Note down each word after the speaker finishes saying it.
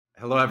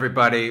Hello,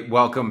 everybody.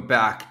 Welcome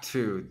back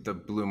to the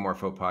Blue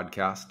Morpho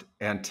podcast.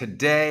 And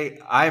today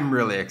I'm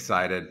really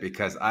excited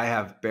because I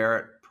have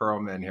Barrett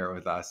Perlman here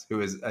with us,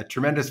 who is a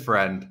tremendous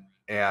friend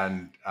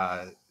and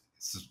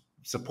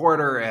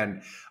supporter.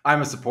 And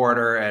I'm a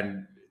supporter,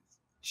 and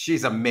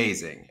she's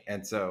amazing.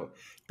 And so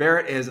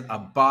Barrett is a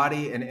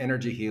body and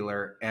energy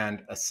healer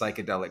and a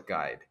psychedelic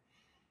guide.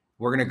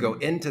 We're going to go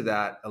into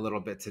that a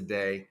little bit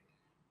today.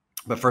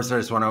 But first, I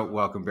just want to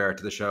welcome Barrett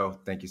to the show.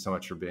 Thank you so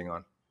much for being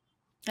on.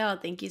 Oh,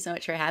 thank you so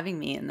much for having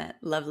me and that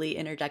lovely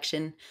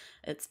introduction.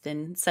 It's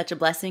been such a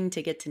blessing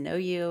to get to know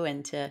you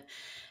and to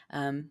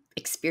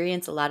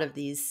experience a lot of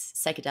these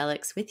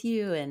psychedelics with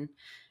you. And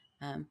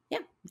yeah,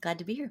 I'm glad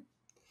to be here.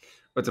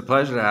 It's a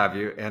pleasure to have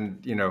you.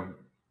 And,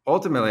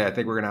 ultimately, I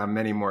think we're going to have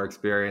many more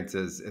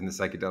experiences in the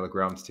psychedelic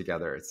realms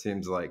together. It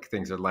seems like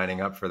things are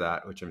lining up for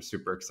that, which I'm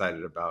super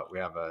excited about. We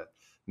have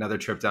another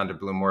trip down to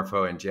Blue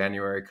Morpho in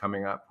January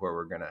coming up where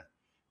we're going to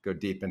go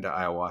deep into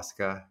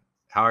ayahuasca.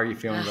 How are you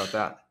feeling about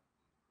that?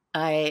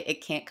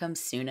 It can't come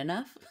soon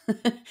enough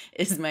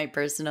is my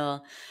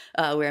personal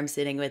where I'm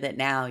sitting with it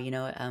now.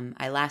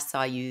 I last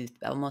saw you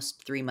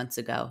almost 3 months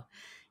ago,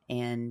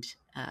 and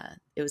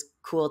it was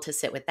cool to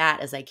sit with that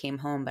as I came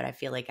home. But I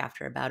feel like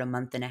after about a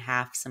month and a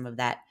half, some of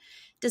that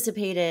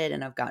dissipated,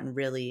 and I've gotten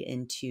really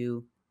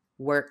into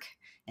work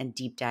and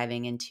deep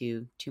diving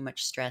into too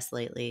much stress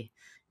lately.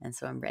 And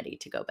so I'm ready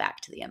to go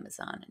back to the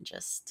Amazon and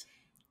just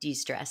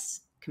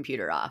de-stress,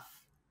 computer off,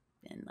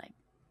 and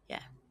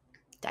yeah,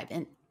 dive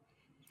in.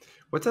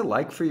 What's it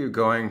like for you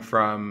going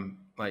from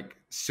like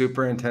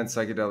super intense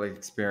psychedelic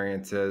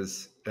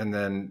experiences and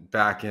then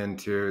back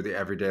into the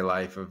everyday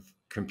life of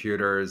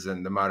computers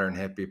and the Modern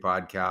Hippie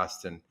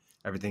podcast and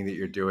everything that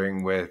you're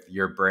doing with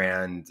your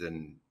brand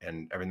and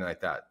everything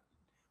like that?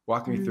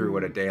 Walk me through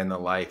what a Mm. day in the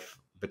life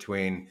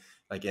between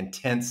like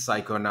intense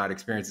psychonaut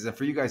experiences. And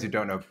for you guys who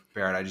don't know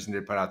Barrett, I just need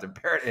to put out there,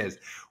 Barrett is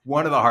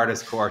one of the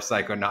hardest core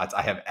psychonauts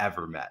I have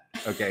ever met.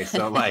 Okay.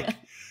 So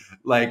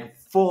like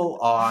full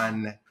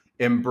on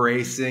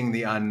embracing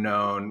the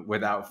unknown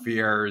without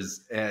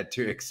fears,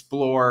 to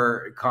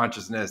explore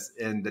consciousness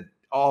in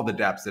all the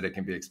depths that it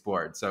can be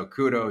explored. So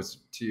kudos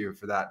to you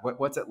for that.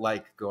 What's it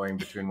like going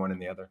between one and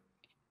the other?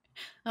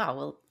 Oh,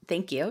 well,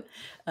 thank you.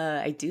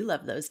 I do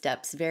love those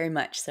depths very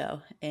much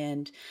so.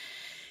 And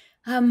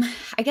um,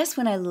 I guess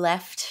when I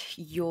left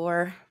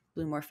your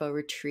Blue Morpho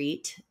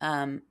retreat,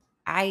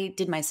 I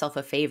did myself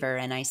a favor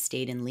and I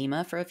stayed in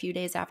Lima for a few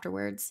days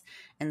afterwards.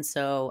 And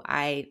so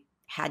I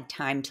had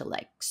time to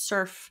like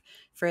surf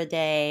for a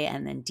day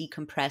and then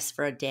decompress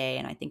for a day.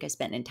 And I think I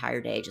spent an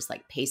entire day just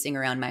like pacing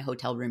around my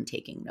hotel room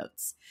taking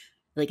notes,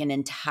 like an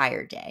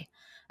entire day.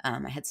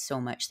 I had so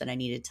much that I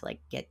needed to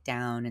like get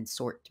down and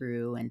sort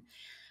through. And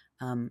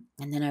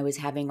then I was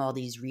having all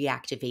these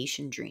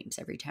reactivation dreams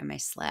every time I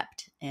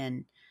slept.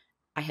 And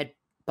I had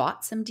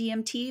bought some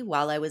DMT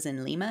while I was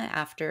in Lima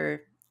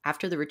after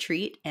the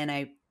retreat.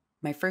 And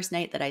my first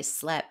night that I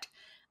slept,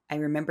 I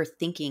remember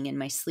thinking in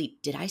my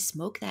sleep, did I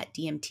smoke that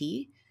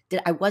DMT?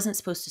 I wasn't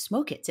supposed to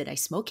smoke it. Did I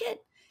smoke it?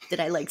 Did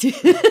I like to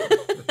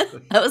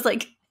I was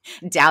like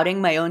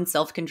doubting my own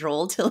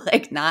self-control to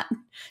like not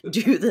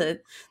do the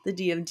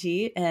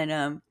DMT. And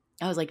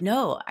I was like,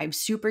 no, I'm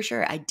super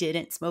sure I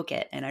didn't smoke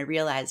it. And I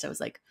realized I was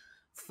like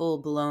full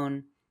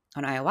blown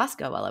on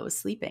ayahuasca while I was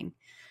sleeping.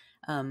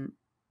 Um,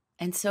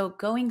 and so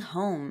going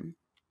home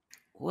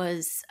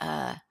was,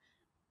 I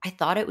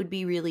thought it would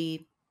be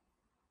really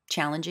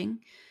challenging,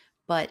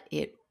 but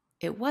it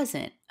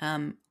wasn't.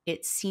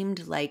 It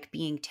seemed like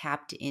being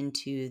tapped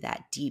into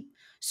that deep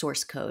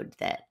source code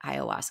that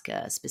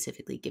ayahuasca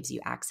specifically gives you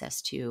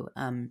access to.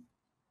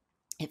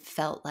 It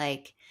felt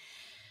like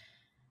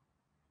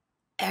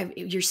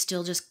you're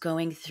still just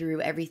going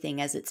through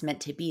everything as it's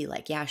meant to be.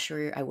 Like, yeah,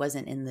 sure, I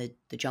wasn't in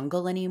the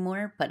jungle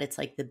anymore, but it's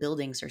like the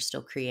buildings are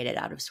still created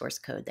out of source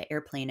code. The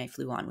airplane I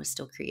flew on was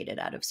still created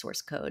out of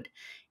source code.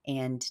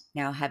 And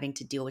now having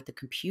to deal with the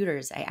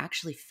computers, I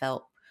actually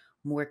felt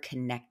more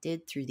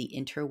connected through the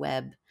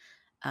interweb,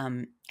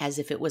 as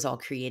if it was all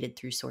created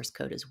through source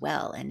code as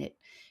well. And it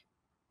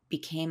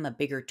became a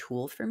bigger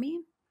tool for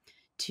me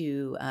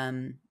to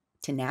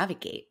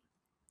navigate.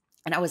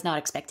 And I was not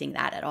expecting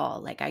that at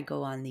all. Like I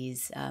go on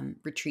these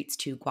retreats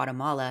to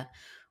Guatemala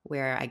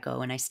where I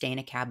go and I stay in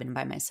a cabin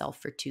by myself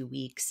for 2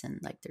 weeks, and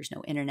like there's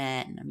no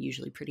internet and I'm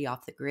usually pretty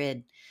off the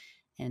grid.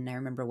 And I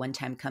remember one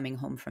time coming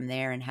home from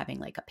there and having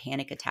like a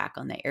panic attack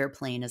on the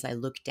airplane as I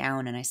looked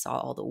down and I saw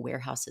all the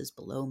warehouses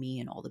below me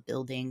and all the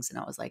buildings. And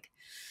I was like,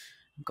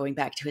 I'm going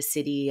back to a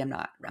city. I'm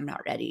not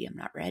ready. I'm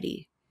not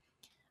ready.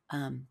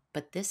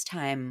 But this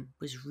time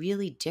was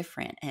really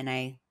different. And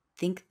I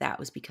think that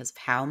was because of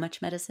how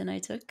much medicine I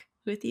took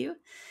with you.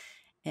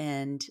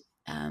 And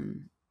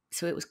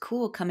so it was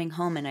cool coming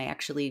home. And I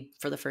actually,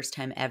 for the first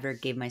time ever,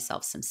 gave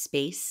myself some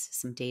space,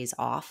 some days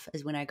off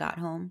as when I got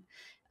home,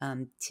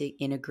 to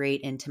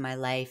integrate into my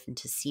life and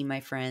to see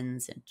my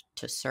friends and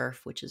to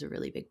surf, which is a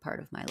really big part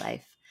of my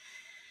life.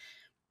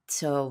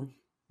 So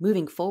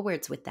moving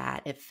forwards with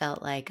that, it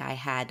felt like I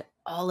had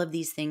all of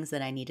these things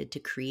that I needed to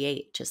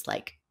create just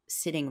like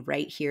sitting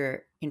right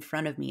here in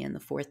front of me in the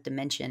fourth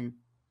dimension,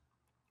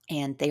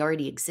 and they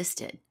already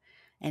existed.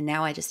 And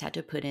now I just had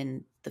to put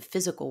in the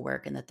physical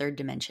work in the third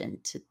dimension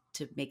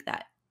to make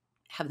that,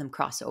 have them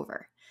cross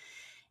over.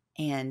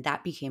 And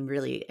that became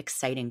really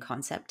exciting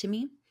concept to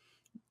me.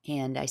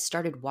 And I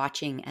started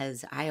watching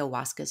as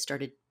ayahuasca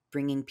started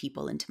bringing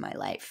people into my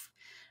life.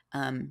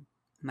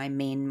 My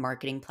main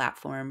marketing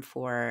platform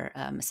for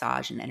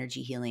massage and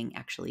energy healing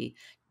actually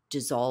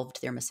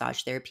dissolved their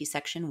massage therapy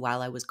section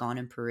while I was gone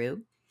in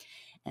Peru.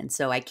 And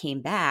so I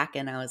came back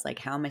and I was like,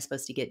 how am I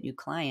supposed to get new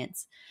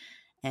clients?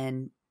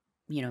 And,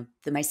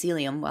 the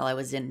mycelium, while I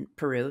was in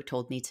Peru,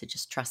 told me to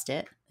just trust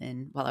it.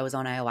 And while I was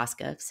on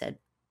ayahuasca, said,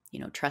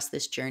 trust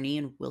this journey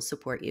and we'll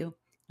support you. And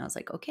I was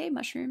like, okay,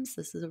 mushrooms,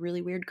 this is a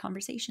really weird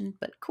conversation,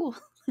 but cool.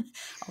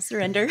 I'll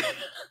surrender.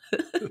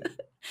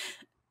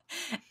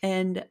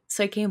 And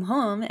so I came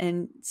home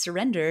and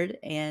surrendered.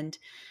 And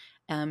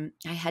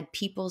I had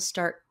people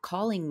start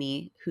calling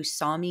me who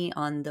saw me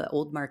on the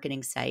old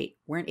marketing site,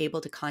 weren't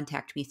able to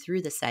contact me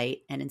through the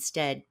site, and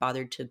instead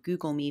bothered to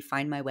Google me,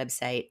 find my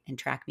website, and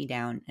track me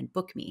down and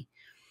book me.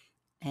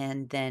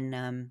 And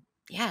then,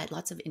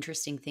 lots of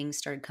interesting things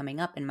started coming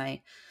up, and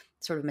my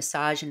sort of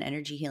massage and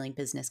energy healing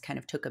business kind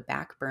of took a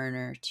back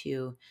burner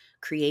to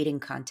creating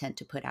content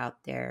to put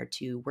out there,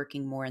 to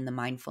working more in the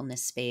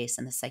mindfulness space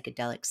and the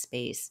psychedelic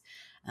space.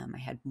 I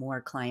had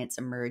more clients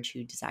emerge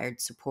who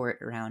desired support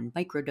around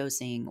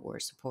microdosing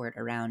or support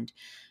around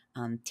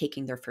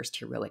taking their first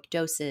heroic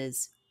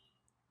doses.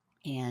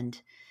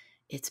 And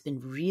it's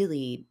been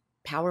really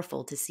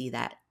powerful to see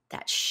that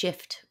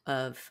shift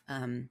of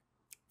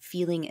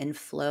feeling in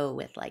flow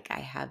with, like, I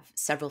have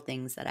several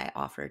things that I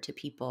offer to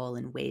people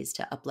and ways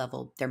to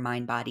up-level their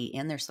mind, body,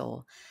 and their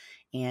soul.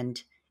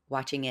 And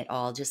watching it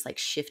all just like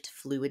shift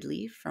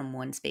fluidly from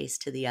one space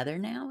to the other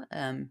now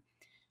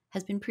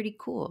has been pretty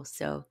cool.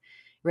 So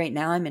right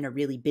now I'm in a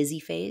really busy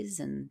phase,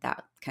 and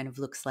that kind of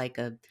looks like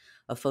a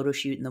photo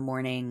shoot in the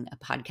morning, a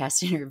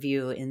podcast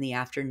interview in the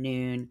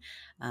afternoon,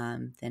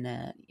 then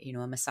a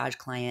massage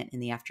client in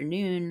the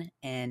afternoon,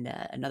 and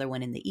another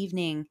one in the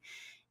evening,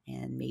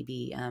 and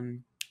maybe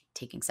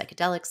taking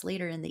psychedelics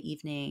later in the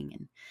evening.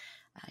 And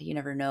you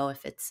never know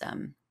if it's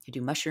I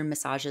do mushroom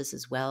massages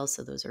as well,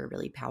 so those are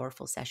really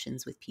powerful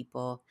sessions with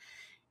people.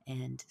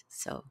 And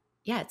so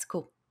it's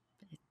cool.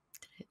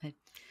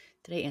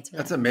 Did I answer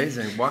That's that?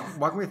 amazing.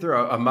 Walk me through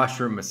a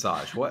mushroom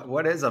massage.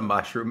 What is a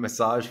mushroom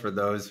massage for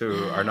those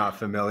who are not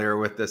familiar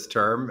with this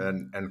term,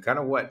 and kind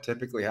of what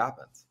typically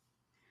happens?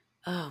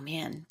 Oh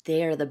man,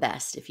 they are the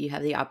best. If you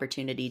have the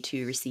opportunity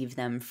to receive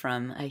them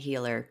from a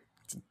healer,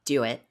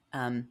 do it.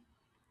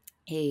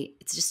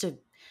 It's just a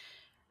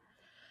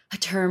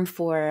term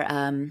for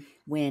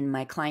when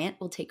my client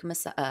will take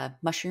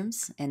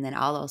mushrooms, and then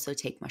I'll also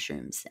take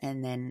mushrooms,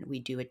 and then we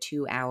do a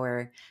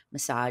 2-hour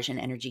massage and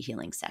energy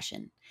healing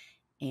session.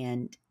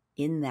 And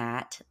in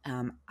that,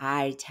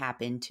 I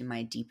tap into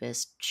my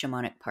deepest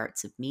shamanic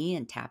parts of me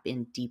and tap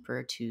in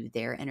deeper to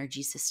their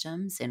energy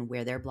systems and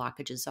where their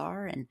blockages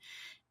are. And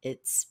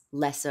it's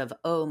less of,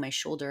 oh, my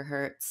shoulder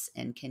hurts,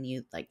 and can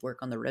you like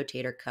work on the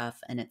rotator cuff?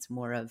 And it's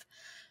more of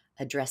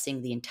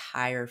addressing the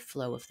entire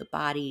flow of the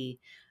body.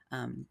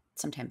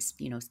 Sometimes,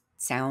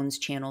 sounds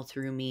channel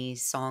through me,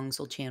 songs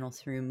will channel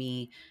through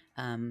me.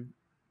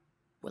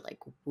 With like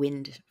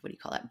wind, what do you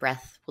call that?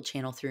 Breath will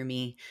channel through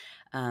me,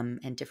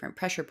 and different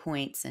pressure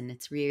points. And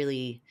it's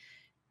really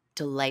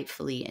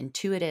delightfully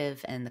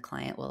intuitive. And the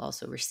client will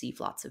also receive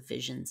lots of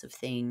visions of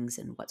things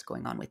and what's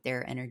going on with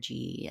their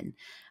energy.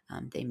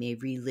 And they may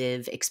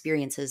relive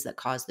experiences that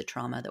cause the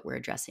trauma that we're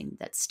addressing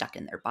that's stuck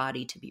in their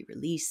body to be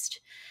released.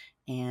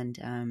 And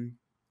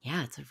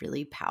it's a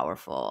really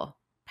powerful,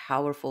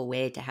 powerful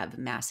way to have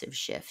a massive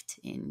shift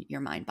in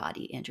your mind,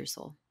 body, and your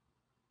soul.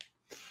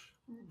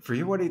 For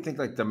you, what do you think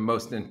like the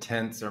most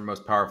intense or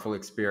most powerful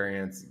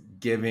experience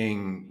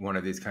giving one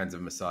of these kinds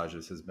of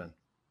massages has been?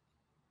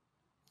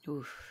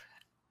 Oof.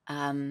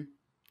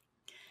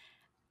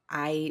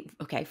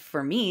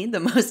 For me, the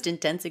most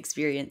intense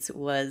experience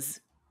was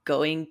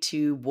going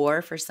to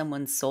war for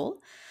someone's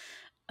soul.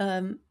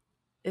 They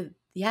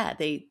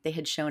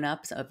had shown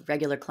up, a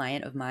regular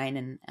client of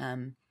mine,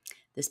 and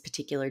this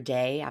particular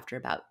day,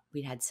 after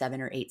we had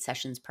 7 or 8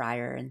 sessions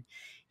prior, and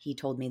he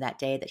told me that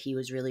day that he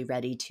was really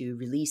ready to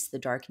release the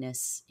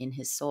darkness in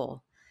his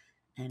soul.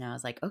 And I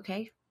was like,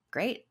 okay,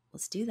 great,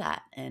 let's do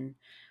that. And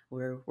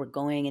we're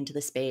going into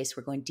the space,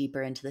 we're going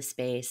deeper into the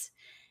space,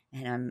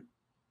 and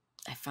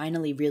I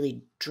finally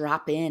really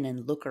drop in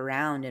and look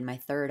around in my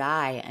third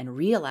eye and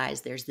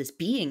realize there's this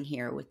being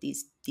here with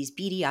these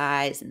beady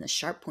eyes and the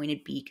sharp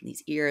pointed beak and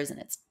these ears, and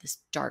it's this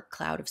dark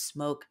cloud of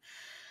smoke.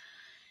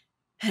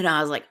 And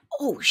I was like,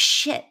 oh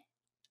shit,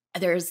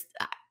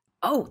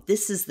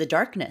 this is the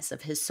darkness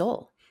of his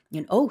soul.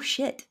 And oh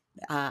shit,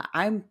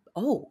 I'm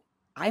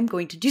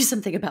going to do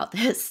something about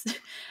this.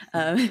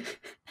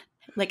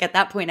 Like at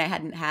that point, I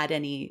hadn't had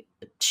any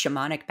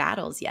shamanic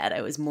battles yet.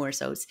 I was more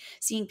so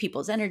seeing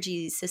people's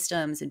energy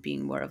systems and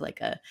being more of like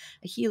a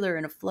healer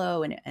and a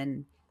flow.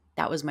 And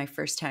that was my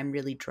first time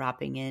really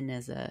dropping in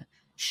as a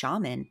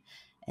shaman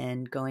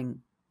and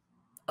going,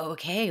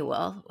 okay,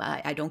 well,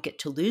 I don't get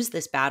to lose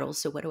this battle.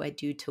 So what do I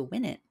do to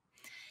win it?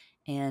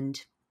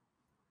 And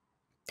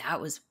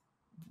that was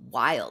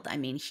wild. I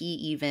mean, he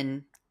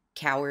even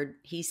cowered.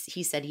 He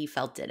said he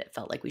felt it. It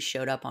felt like we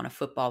showed up on a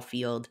football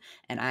field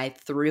and I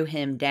threw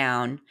him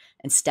down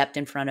and stepped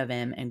in front of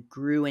him and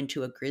grew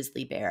into a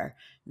grizzly bear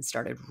and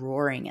started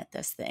roaring at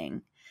this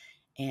thing.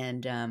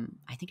 And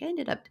I think I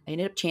ended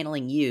up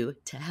channeling you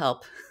to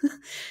help,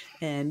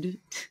 and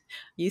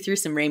you threw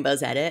some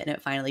rainbows at it, and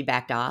it finally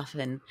backed off.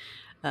 And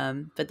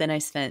but then I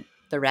spent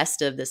the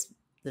rest of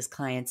this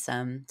client's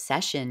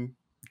session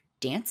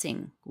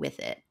dancing with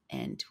it,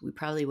 and we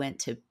probably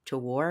went to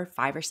war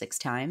 5 or 6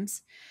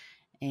 times.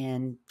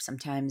 And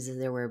sometimes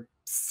there were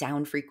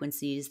sound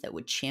frequencies that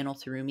would channel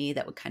through me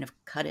that would kind of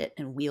cut it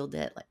and wield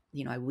it like,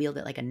 I wield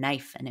it like a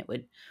knife, and it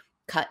would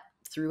cut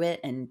through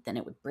it and then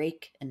it would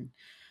break. And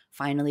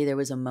finally there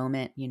was a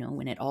moment,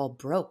 when it all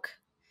broke,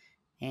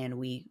 and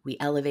we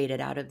elevated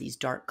out of these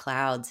dark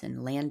clouds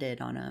and landed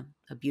on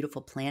a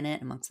beautiful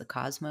planet amongst the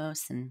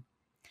cosmos. And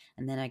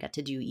then I got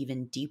to do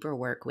even deeper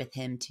work with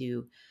him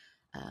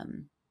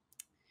um,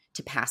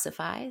 to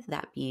pacify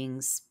that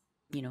being's,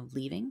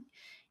 leaving,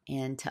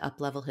 and to up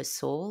level his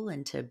soul,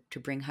 and to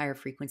bring higher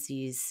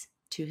frequencies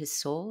to his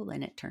soul.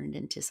 And it turned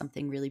into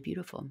something really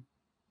beautiful.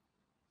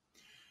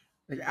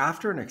 Like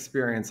after an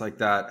experience like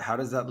that, how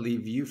does that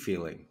leave you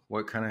feeling?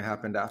 What kind of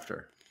happened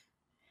after?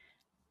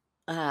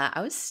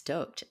 I was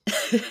stoked.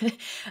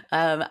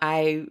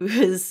 I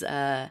was,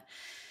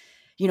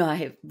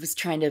 I was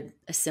trying to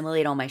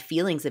assimilate all my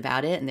feelings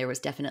about it. And there was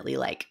definitely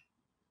like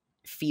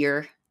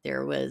fear.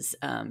 There was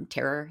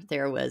terror.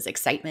 There was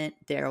excitement.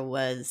 There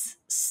was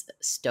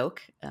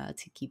stoke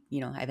to keep,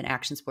 I have an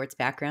action sports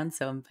background,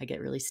 so I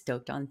get really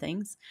stoked on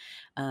things.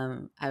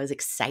 I was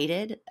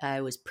excited.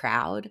 I was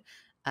proud.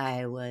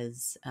 I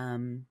was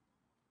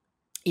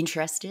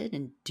interested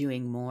in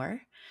doing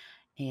more,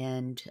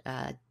 and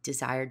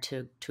desired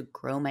to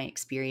grow my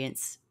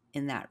experience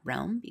in that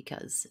realm,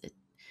 because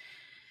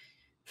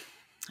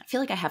I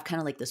feel like I have kind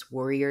of like this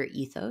warrior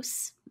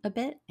ethos a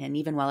bit. And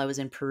even while I was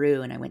in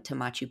Peru and I went to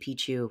Machu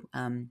Picchu,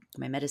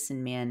 my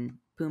medicine man,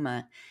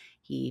 Puma,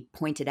 he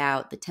pointed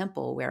out the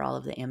temple where all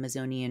of the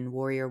Amazonian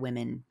warrior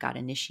women got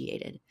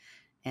initiated.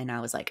 And I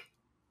was like,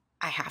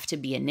 I have to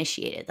be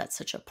initiated. That's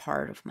such a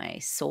part of my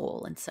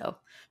soul. And so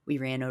we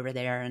ran over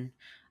there, and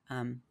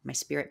my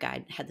spirit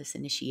guide had this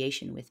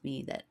initiation with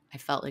me that I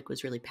felt like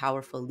was really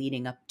powerful,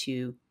 leading up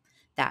to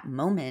that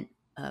moment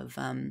of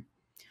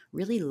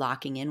really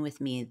locking in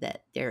with me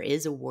that there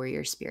is a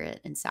warrior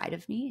spirit inside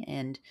of me,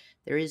 and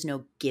there is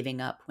no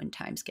giving up when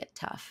times get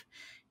tough.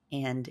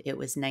 And it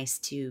was nice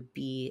to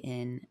be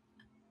in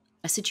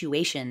a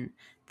situation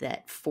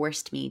that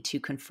forced me to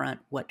confront,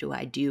 what do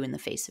I do in the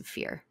face of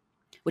fear?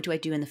 What do I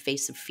do in the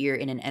face of fear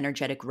in an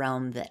energetic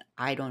realm that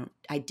I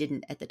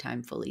didn't at the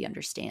time fully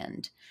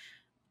understand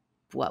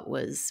what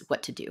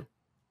to do?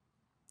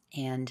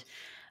 And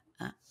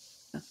uh,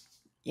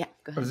 yeah,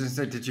 go I ahead. was just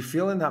say, did you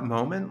feel in that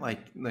moment like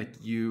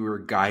you were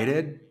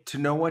guided to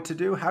know what to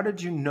do? How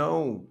did you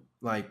know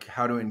like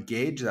how to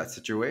engage that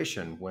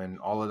situation when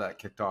all of that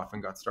kicked off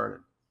and got started?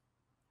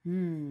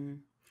 Hmm.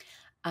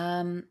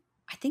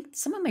 I think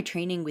some of my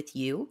training with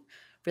you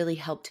really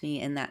helped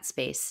me in that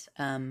space.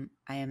 I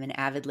am an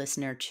avid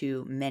listener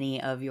to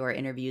many of your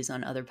interviews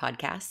on other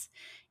podcasts,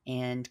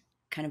 and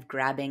kind of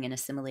grabbing and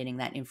assimilating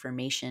that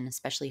information,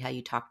 especially how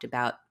you talked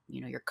about,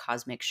 your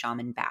cosmic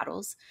shaman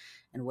battles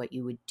and what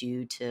you would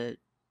do to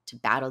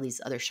battle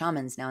these other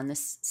shamans. Now, in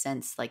this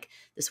sense, like,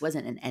 this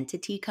wasn't an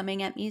entity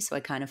coming at me, so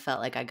I kind of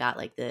felt like I got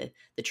like the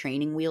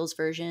training wheels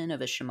version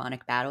of a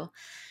shamanic battle,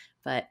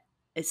 but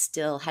it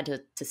still had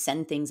to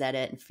send things at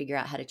it and figure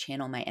out how to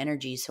channel my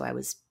energy. So I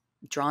was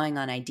drawing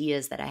on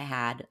ideas that I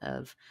had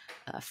of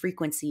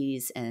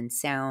frequencies and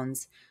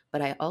sounds,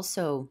 but I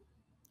also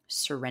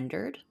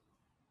surrendered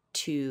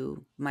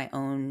to my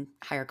own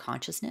higher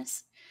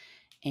consciousness.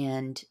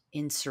 And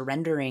in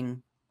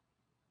surrendering,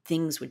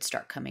 things would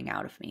start coming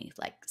out of me,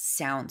 like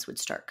sounds would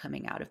start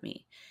coming out of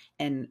me.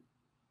 And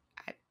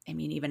I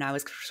mean, even I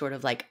was sort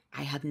of like,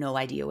 I have no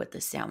idea what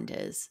this sound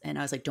is. And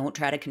I was like, don't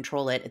try to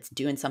control it. It's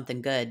doing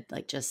something good.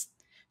 Like, just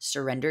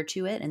surrender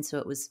to it. And so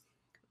it was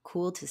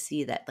cool to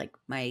see that, like,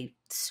 my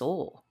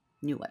soul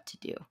knew what to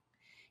do,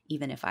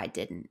 even if I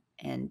didn't.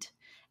 And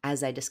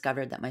as I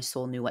discovered that my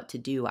soul knew what to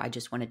do, I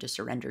just wanted to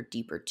surrender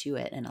deeper to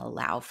it and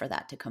allow for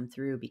that to come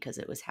through, because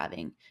it was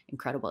having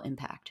incredible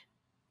impact.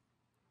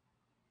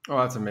 Oh,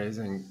 that's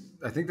amazing.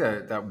 I think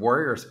that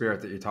warrior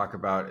spirit that you talk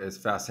about is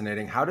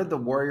fascinating. How did the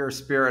warrior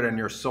spirit and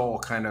your soul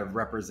kind of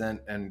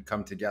represent and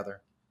come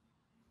together?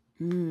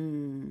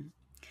 Hmm.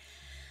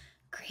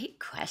 Great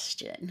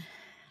question.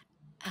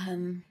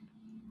 Um,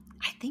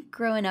 I think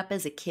growing up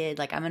as a kid,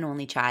 like, I'm an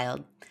only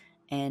child,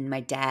 and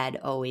my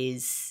dad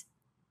always,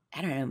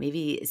 I don't know,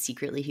 maybe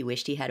secretly he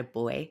wished he had a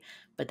boy,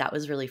 but that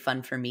was really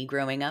fun for me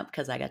growing up,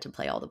 because I got to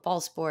play all the ball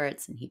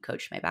sports, and he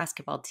coached my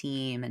basketball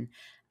team, and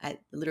I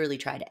literally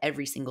tried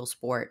every single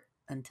sport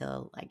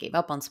until I gave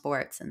up on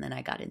sports, and then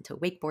I got into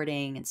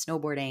wakeboarding and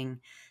snowboarding,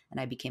 and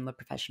I became a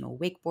professional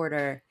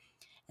wakeboarder.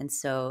 And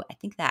so I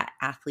think that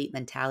athlete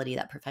mentality,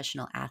 that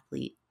professional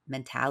athlete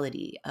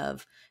mentality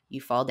of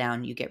you fall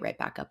down, you get right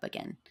back up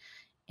again.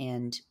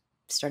 And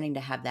starting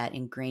to have that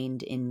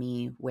ingrained in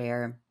me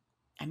where,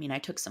 I mean, I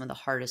took some of the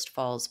hardest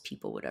falls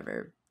people would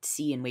ever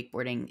see in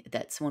wakeboarding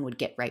that someone would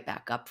get right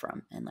back up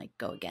from and like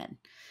go again.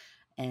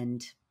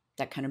 And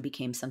that kind of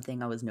became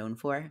something I was known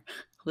for,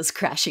 was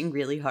crashing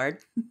really hard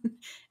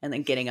and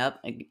then getting up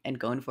and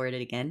going for it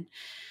again.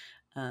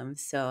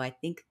 So I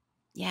think,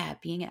 yeah,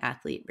 being an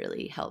athlete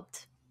really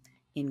helped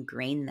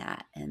ingrain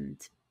that. And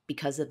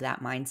because of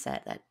that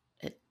mindset, that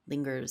it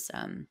lingers,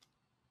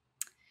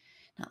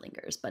 not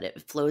lingers, but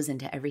it flows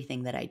into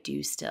everything that I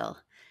do still.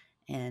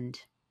 And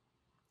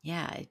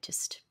yeah,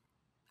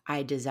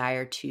 I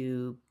desire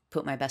to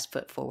put my best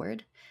foot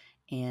forward.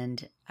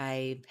 And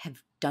I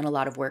have done a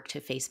lot of work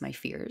to face my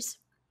fears.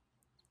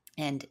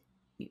 And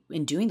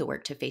in doing the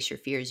work to face your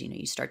fears,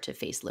 you start to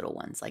face little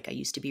ones. Like I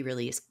used to be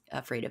really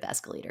afraid of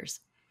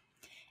escalators.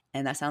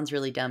 And that sounds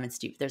really dumb and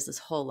stupid. There's this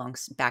whole long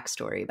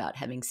backstory about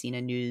having seen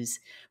a news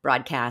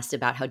broadcast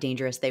about how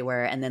dangerous they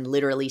were, and then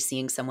literally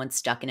seeing someone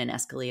stuck in an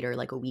escalator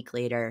like a week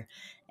later.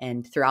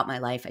 And throughout my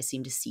life, I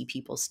seem to see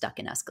people stuck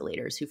in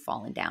escalators who've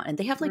fallen down, and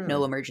they have like no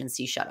Really?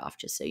 emergency shut off.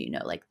 Just so you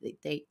know, like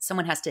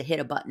someone has to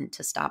hit a button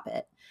to stop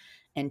it,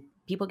 and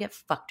people get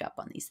fucked up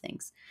on these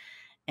things.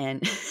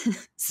 And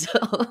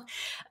so,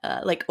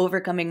 like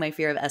overcoming my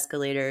fear of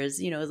escalators,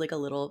 is like a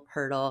little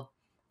hurdle,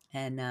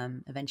 and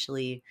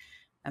eventually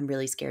I'm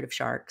really scared of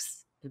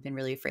sharks. I've been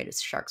really afraid of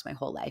sharks my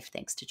whole life,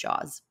 thanks to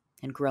Jaws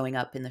and growing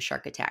up in the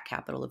shark attack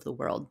capital of the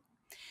world.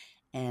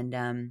 And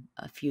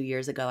a few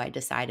years ago, I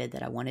decided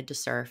that I wanted to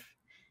surf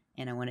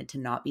and I wanted to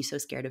not be so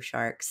scared of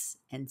sharks.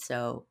 And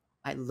so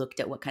I looked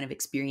at what kind of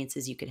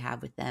experiences you could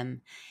have with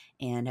them.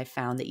 And I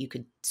found that you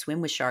could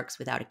swim with sharks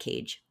without a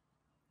cage.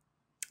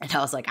 And I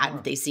was like, Huh.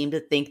 they seem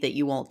to think that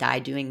you won't die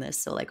doing this.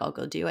 So like, I'll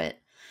go do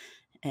it.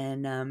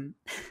 And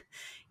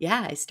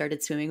yeah, I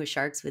started swimming with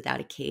sharks without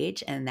a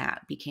cage, and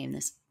that became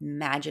this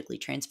magically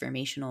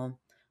transformational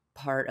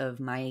part of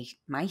my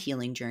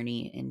healing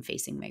journey in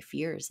facing my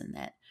fears. And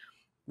that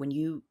when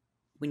you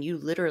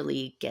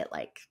literally get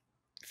like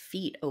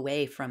feet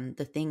away from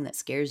the thing that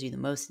scares you the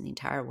most in the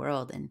entire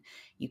world, and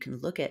you can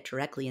look it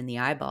directly in the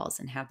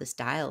eyeballs and have this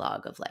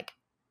dialogue of like,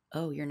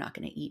 oh, you're not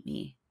going to eat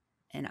me,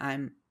 and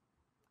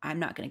I'm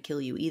not going to kill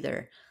you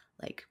either.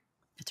 Like,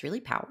 it's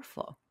really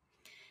powerful.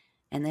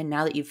 And then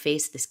now that you've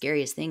faced the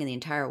scariest thing in the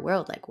entire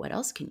world, like what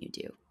else can you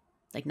do?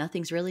 Like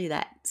nothing's really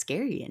that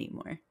scary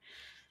anymore.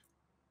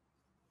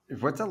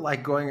 What's it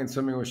like going and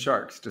swimming with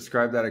sharks?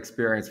 Describe that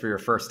experience for your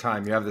first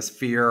time. You have this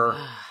fear.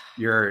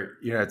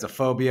 It's a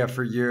phobia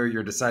for you.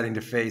 You're deciding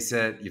to face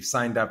it. You've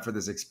signed up for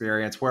this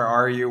experience. Where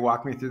are you?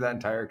 Walk me through that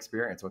entire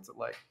experience. What's it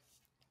like?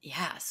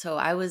 Yeah. So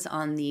I was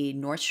on the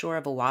North Shore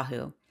of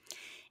Oahu,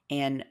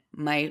 and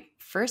my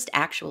first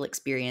actual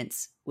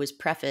experience was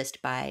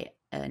prefaced by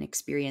an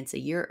experience a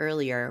year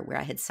earlier where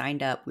I had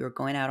signed up. We were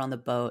going out on the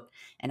boat.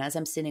 And as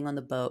I'm sitting on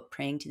the boat,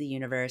 praying to the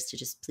universe to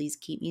just please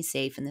keep me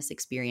safe in this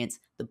experience,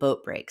 the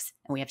boat breaks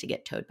and we have to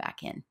get towed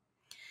back in.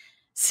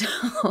 So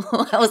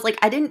I was like,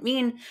 I didn't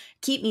mean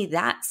keep me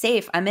that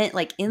safe. I meant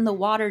like in the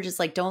water, just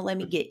like don't let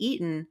me get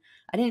eaten.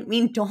 I didn't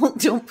mean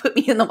don't put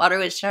me in the water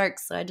with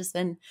sharks. So I just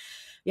been,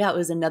 yeah, it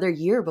was another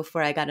year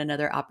before I got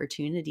another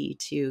opportunity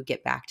to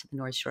get back to the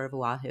North Shore of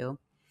Oahu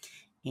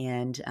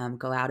and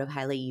go out of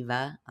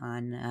Haleiwa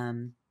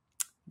on,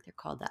 they're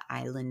called the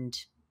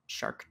Island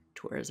Shark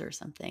Tours or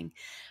something.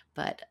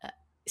 But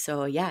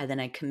so, yeah, then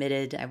I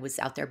committed. I was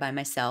out there by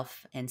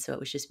myself. And so it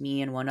was just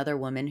me and one other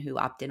woman who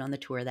opted on the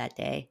tour that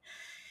day.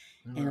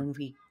 And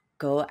we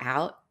go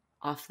out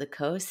off the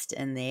coast,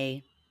 and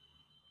they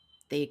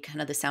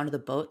kind of, the sound of the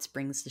boats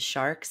brings the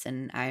sharks.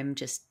 And I'm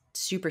just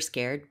super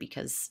scared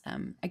because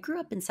I grew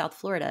up in South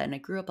Florida, and I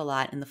grew up a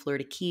lot in the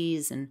Florida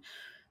Keys. And,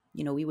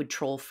 we would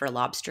troll for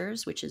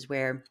lobsters, which is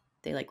where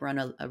they like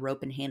run a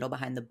rope and handle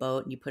behind the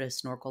boat, and you put a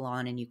snorkel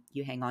on and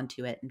you hang on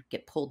to it and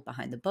get pulled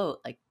behind the boat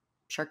like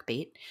shark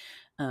bait.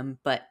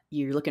 But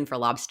you're looking for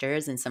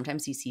lobsters, and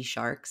sometimes you see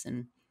sharks.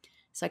 And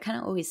so I kind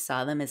of always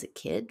saw them as a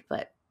kid,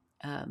 but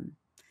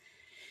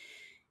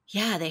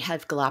yeah, they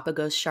have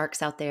Galapagos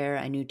sharks out there.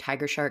 I knew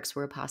tiger sharks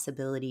were a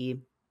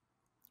possibility.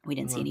 We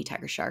didn't see any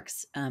tiger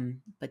sharks,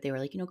 but they were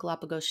like,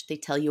 Galapagos, they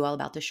tell you all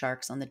about the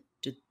sharks on the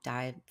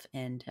dive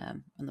and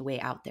on the way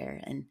out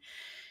there. And,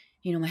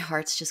 my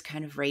heart's just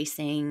kind of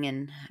racing,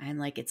 and I'm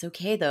like, it's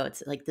okay though.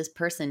 It's like this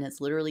person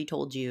has literally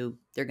told you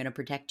they're going to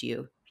protect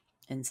you.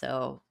 And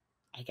so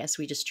I guess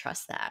we just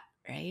trust that,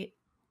 right?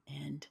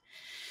 And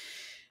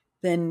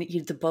then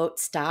the boat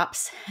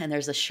stops, and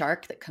there's a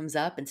shark that comes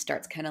up and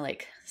starts kind of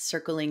like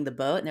circling the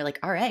boat. And they're like,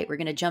 all right, we're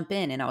going to jump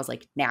in. And I was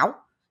like, now?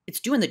 It's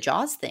doing the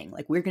Jaws thing.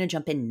 Like, we're going to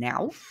jump in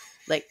now?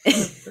 Like,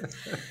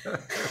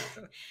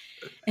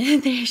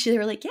 and they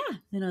were like, yeah.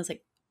 And I was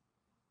like,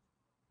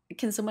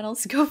 can someone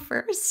else go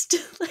first?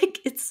 Like,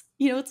 it's,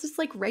 it's just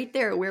like right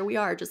there where we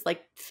are, just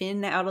like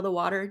fin out of the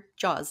water,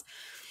 Jaws.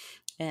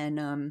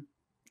 And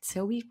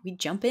so we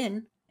jump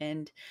in,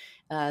 And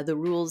the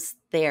rules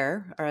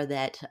there are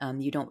that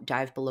you don't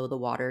dive below the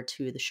water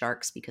to the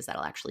sharks because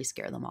that'll actually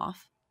scare them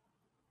off.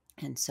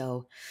 And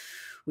so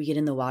we get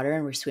in the water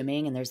and we're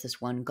swimming, and there's this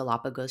one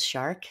Galapagos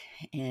shark,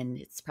 and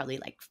it's probably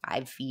like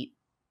 5 feet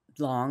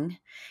long.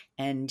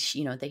 And,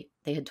 they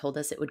had told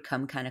us it would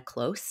come kind of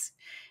close,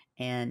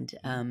 and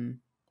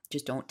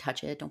just don't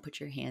touch it. Don't put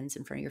your hands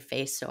in front of your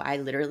face. So I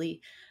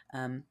literally,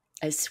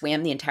 I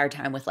swam the entire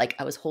time with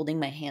I was holding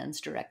my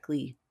hands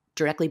directly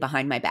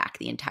behind my back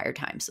the entire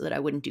time so that I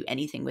wouldn't do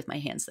anything with my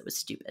hands that was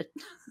stupid.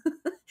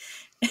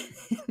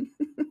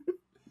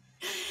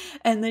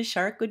 And the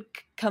shark would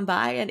come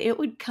by, and it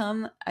would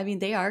come. I mean,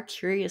 they are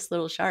curious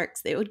little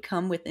sharks. They would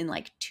come within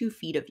 2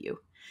 feet of you.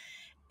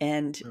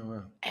 And Oh,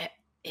 wow.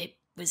 it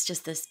was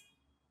just this.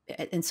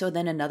 And so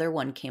then another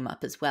one came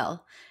up as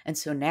well. And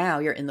so now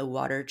you're in the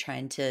water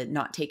trying to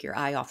not take your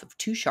eye off of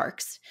two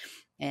sharks.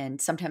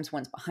 And sometimes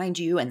one's behind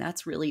you, and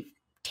that's really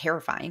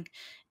terrifying.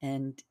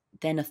 And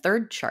then a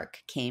third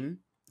shark came.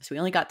 So we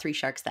only got 3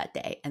 sharks that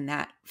day, and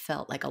that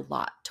felt like a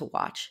lot to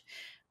watch.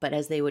 But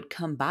as they would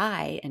come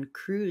by and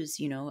cruise,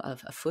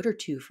 a foot or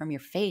two from your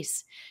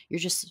face, you're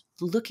just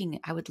looking.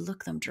 I would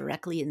look them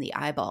directly in the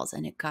eyeballs,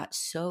 and it got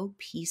so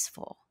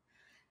peaceful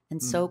and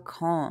so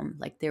calm.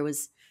 Like there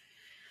was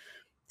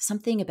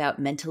something about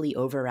mentally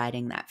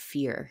overriding that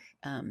fear,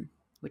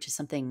 which is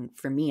something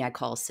for me I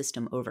call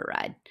system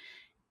override.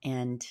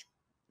 And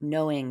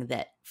knowing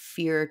that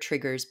fear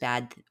triggers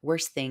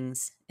worse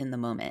things in the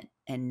moment.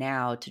 And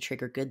now to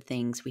trigger good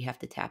things, we have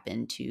to tap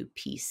into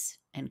peace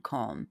and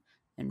calm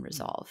and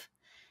resolve.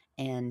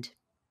 And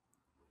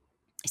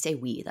I say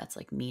we, that's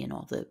like me and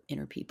all the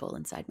inner people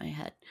inside my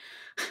head.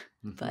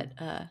 But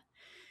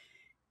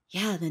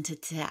yeah, then to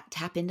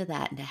tap into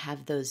that and to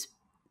have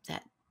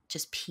that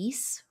just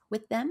peace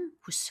with them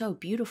was so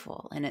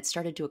beautiful. And it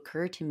started to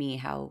occur to me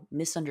how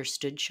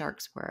misunderstood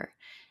sharks were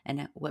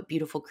and what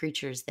beautiful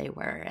creatures they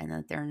were, and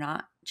that they're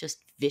not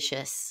just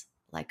vicious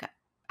like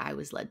I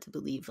was led to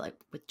believe, like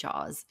with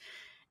Jaws.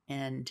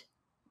 And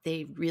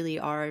they really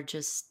are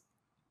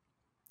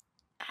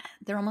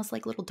they're almost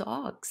like little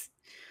dogs.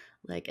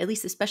 Like, at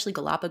least especially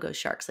Galapagos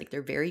sharks, like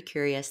they're very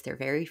curious, they're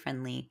very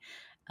friendly,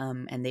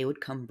 and they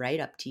would come right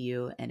up to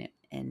you. And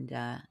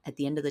at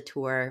the end of the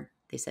tour,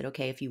 they said,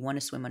 okay, if you want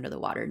to swim under the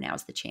water,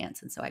 now's the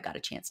chance. And so I got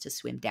a chance to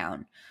swim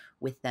down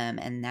with them.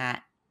 And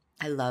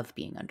I love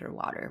being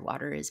underwater.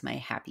 Water is my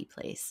happy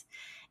place.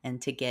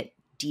 And to get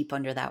deep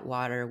under that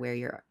water where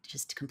you're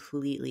just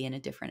completely in a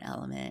different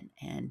element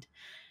and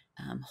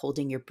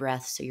holding your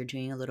breath. So you're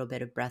doing a little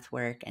bit of breath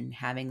work and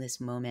having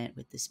this moment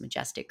with this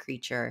majestic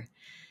creature,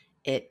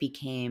 it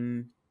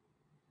became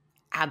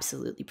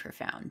absolutely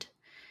profound.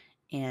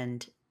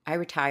 And I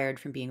retired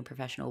from being a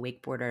professional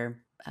wakeboarder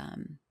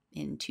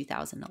in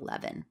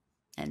 2011.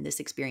 And this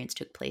experience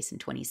took place in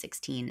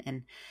 2016.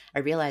 And I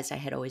realized I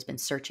had always been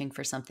searching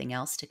for something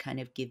else to kind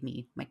of give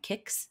me my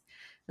kicks,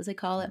 as I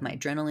call it, my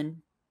adrenaline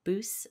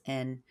boosts.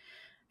 And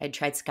I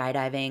tried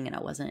skydiving and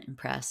I wasn't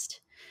impressed.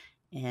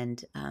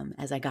 And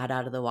as I got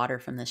out of the water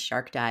from this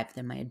shark dive,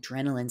 then my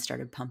adrenaline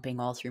started pumping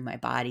all through my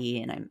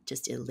body, and I'm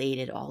just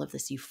elated, all of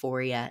this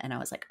euphoria. And I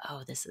was like,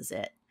 oh, this is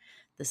it.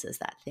 This is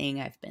that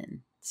thing I've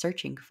been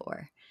searching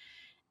for.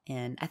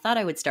 And I thought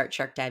I would start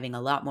shark diving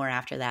a lot more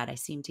after that. I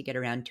seem to get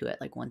around to it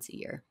like once a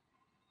year.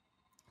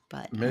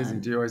 But amazing.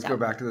 Do you always go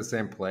back to the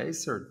same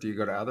place, or do you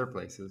go to other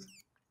places?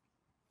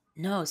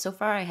 No, so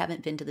far I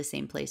haven't been to the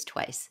same place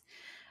twice.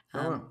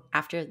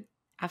 After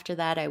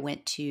that, I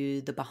went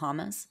to the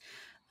Bahamas.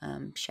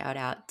 Shout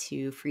out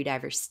to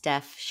freediver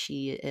Steph.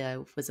 She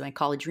was my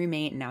college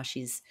roommate, and now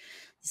she's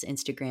this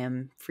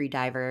Instagram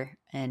freediver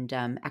and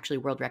actually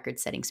world record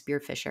setting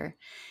spearfisher.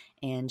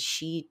 And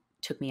she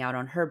took me out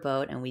on her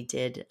boat, and we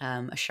did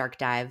a shark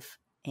dive.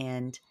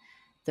 And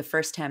the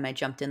first time I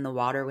jumped in the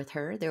water with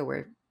her, there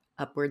were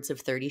upwards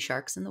of 30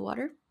 sharks in the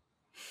water.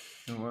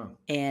 Oh, wow.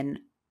 And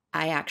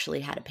I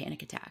actually had a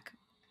panic attack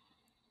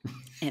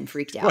and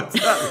freaked out.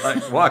 What's that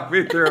like? Walk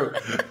me through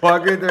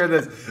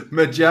this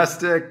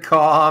majestic,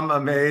 calm,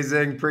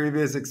 amazing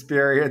previous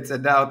experience,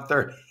 and now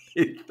 30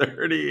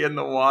 in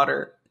the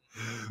water.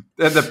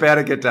 Then the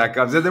panic attack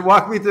comes. And then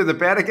walk me through the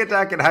panic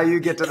attack and how you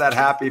get to that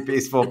happy,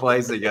 peaceful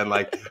place again.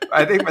 Like,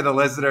 I think for the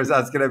listeners,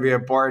 that's going to be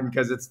important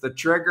because it's the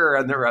trigger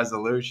and the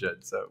resolution.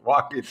 So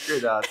walk me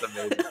through that. That's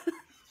amazing.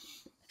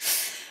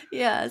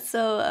 Yeah.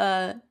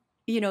 So,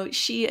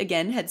 she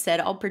again had said,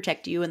 I'll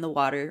protect you in the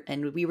water.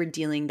 And we were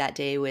dealing that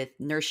day with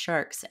nurse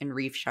sharks and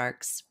reef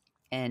sharks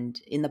and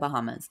in the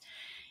Bahamas.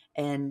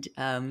 And,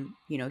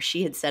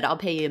 she had said, I'll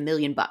pay you $1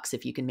 million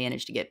if you can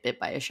manage to get bit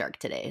by a shark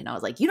today. And I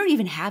was like, you don't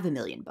even have $1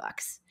 million.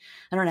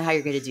 I don't know how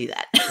you're going to do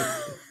that.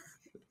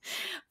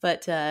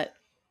 But a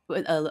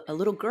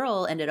little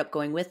girl ended up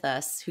going with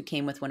us who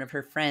came with one of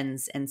her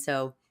friends. And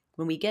so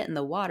when we get in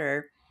the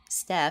water,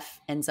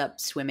 Steph ends up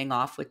swimming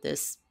off with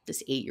this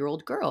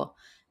 8-year-old girl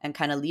and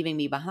kind of leaving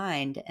me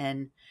behind.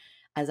 And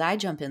as I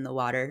jump in the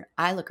water,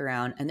 I look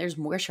around and there's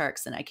more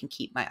sharks than I can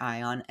keep my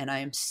eye on. And I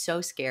am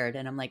so scared.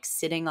 And I'm like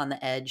sitting on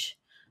the edge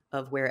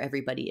of where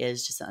everybody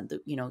is, just on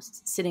the,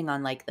 sitting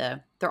on like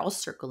they're all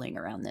circling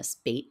around this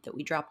bait that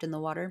we dropped in the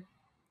water.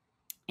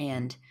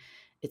 And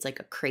it's like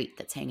a crate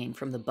that's hanging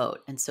from the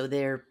boat. And so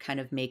they're kind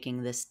of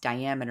making this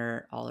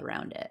diameter all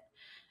around it,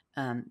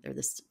 or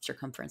this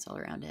circumference all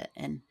around it.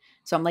 And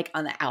so I'm like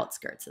on the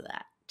outskirts of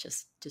that,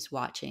 just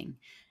watching.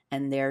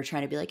 And they're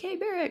trying to be like, "Hey,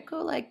 Barrett,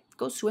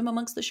 go swim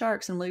amongst the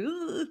sharks." And I'm like,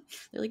 "Ugh."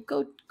 They're like,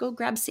 go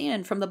grab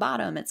sand from the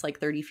bottom. It's like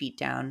 30 feet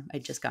down.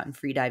 I'd just gotten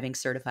free diving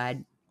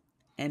certified.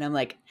 And I'm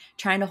like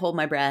trying to hold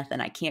my breath,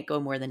 and I can't go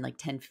more than like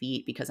 10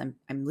 feet because I'm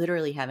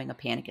literally having a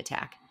panic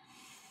attack.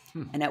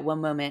 And at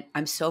one moment,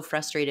 I'm so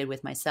frustrated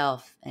with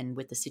myself and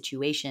with the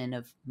situation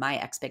of my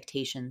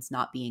expectations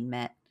not being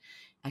met.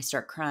 I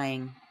start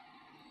crying.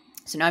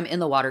 So now I'm in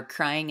the water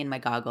crying in my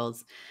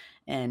goggles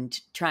and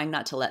trying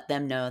not to let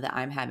them know that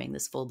I'm having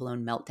this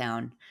full-blown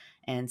meltdown.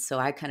 And so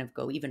I kind of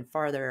go even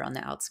farther on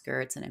the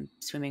outskirts, and I'm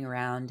swimming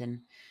around,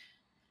 and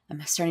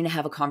I'm starting to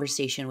have a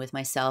conversation with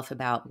myself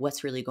about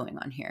what's really going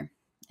on here.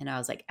 And I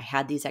was like, I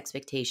had these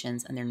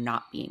expectations and they're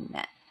not being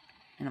met.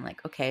 And I'm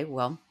like, okay,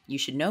 well, you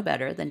should know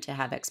better than to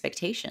have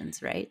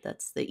expectations, right?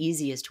 That's the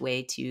easiest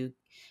way to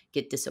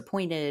get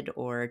disappointed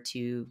or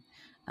to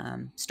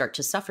start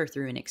to suffer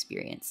through an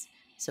experience.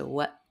 So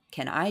what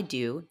can I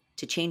do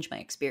to change my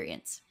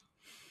experience?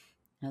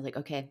 And I was like,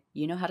 okay,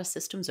 you know how to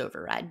systems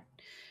override.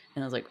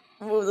 And I was like,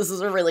 oh, this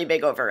is a really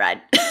big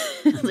override.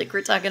 Like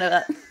we're talking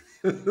about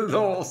the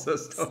whole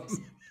system.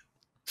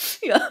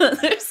 Yeah,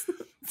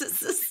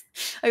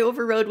 I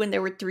overrode when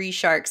there were 3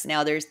 sharks.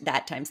 Now there's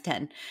that times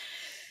 10.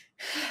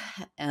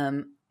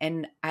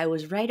 And I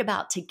was right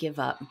about to give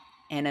up.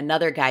 And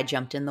another guy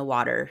jumped in the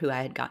water who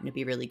I had gotten to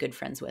be really good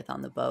friends with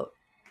on the boat.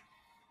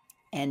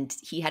 And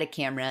he had a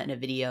camera and a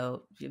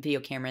video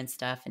camera and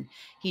stuff. And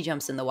he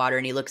jumps in the water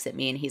and he looks at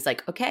me and he's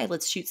like, okay,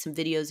 let's shoot some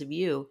videos of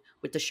you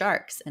with the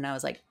sharks. And I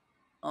was like,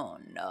 oh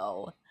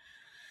no,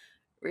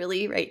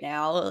 really right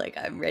now? Like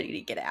I'm ready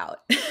to get out.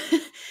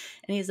 And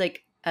he's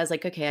like, I was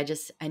like, okay,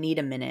 I need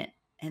a minute.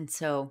 And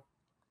so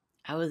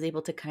I was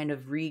able to kind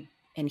of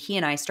and he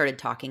and I started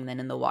talking then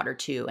in the water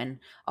too. And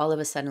all of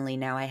a sudden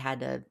now I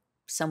had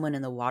someone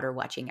in the water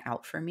watching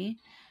out for me,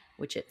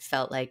 which it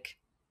felt like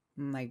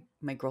my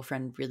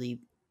girlfriend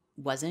really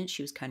wasn't.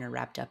 She was kind of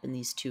wrapped up in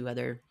these 2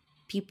 other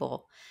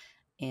people.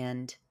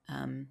 And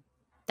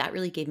that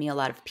really gave me a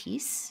lot of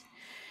peace.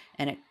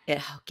 And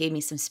it gave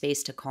me some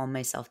space to calm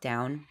myself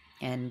down.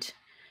 And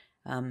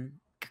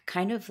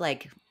kind of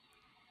like,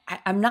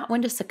 I'm not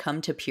one to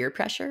succumb to peer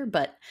pressure,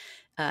 but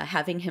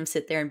having him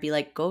sit there and be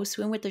like, go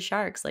swim with the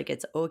sharks, like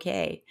it's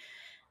okay.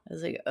 I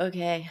was like,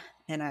 okay.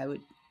 And I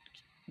would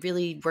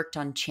really worked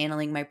on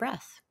channeling my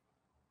breath.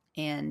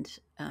 And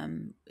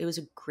it was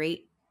a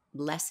great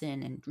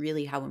lesson and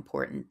really how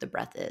important the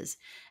breath is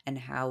and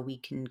how we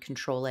can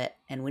control it.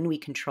 And when we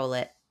control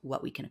it,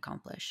 what we can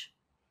accomplish.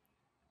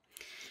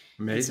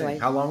 Amazing.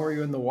 How long were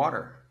you in the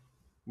water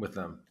with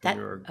them?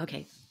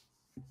 Okay.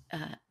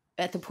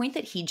 At the point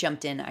that he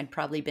jumped in, I'd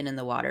probably been in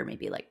the water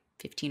maybe like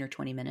 15 or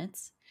 20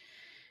 minutes.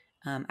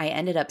 I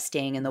ended up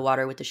staying in the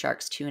water with the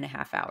sharks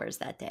 2.5 hours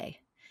that day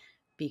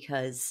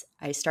because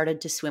I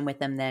started to swim with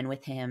them then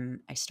with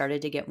him. I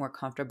started to get more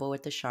comfortable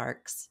with the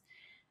sharks.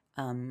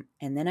 And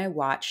then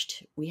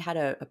we had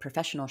a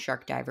professional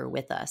shark diver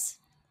with us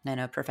and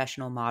a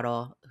professional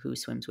model who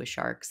swims with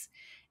sharks.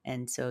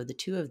 And so the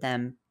 2 of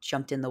them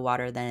jumped in the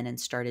water then and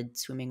started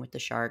swimming with the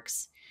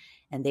sharks.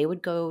 And they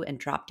would go and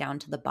drop down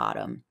to the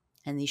bottom.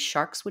 And these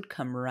sharks would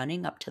come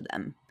running up to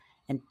them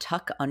and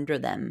tuck under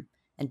them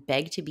and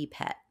beg to be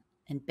pet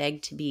and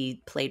beg to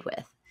be played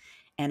with.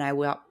 And I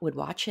would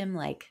watch him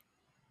like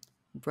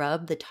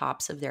rub the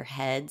tops of their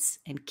heads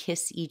and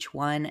kiss each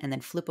one and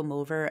then flip them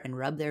over and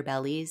rub their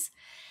bellies.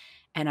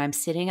 And I'm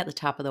sitting at the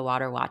top of the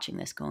water watching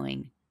this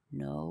going,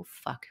 no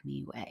fuck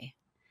me way.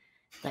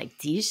 Like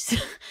these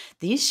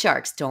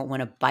sharks don't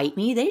want to bite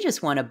me. They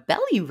just want a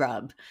belly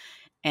rub.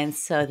 And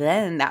so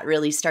then that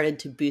really started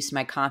to boost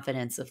my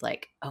confidence of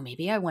like, oh,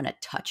 maybe I want to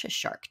touch a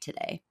shark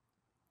today.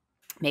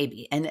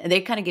 Maybe. And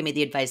they kind of gave me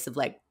the advice of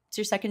like, it's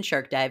your second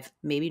shark dive.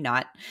 Maybe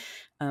not.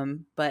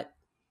 But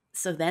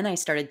so then I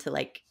started to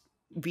like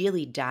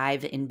really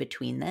dive in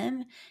between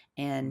them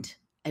and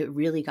it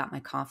really got my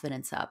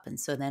confidence up. And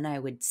so then I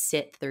would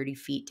sit 30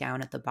 feet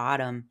down at the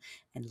bottom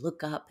and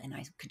look up and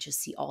I could just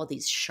see all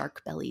these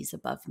shark bellies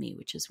above me,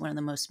 which is one of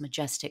the most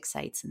majestic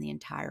sights in the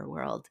entire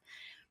world.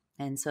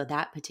 And so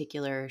that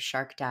particular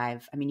shark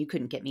dive, I mean, you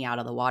couldn't get me out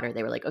of the water.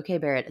 They were like, okay,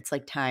 Barrett, it's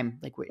like time.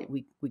 Like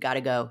we got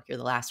to go. You're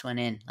the last one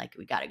in. Like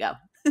we got to go.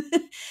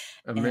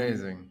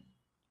 Amazing. And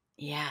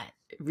yeah,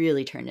 it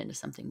really turned into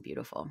something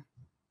beautiful.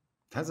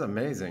 That's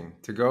amazing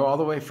to go all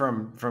the way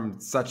from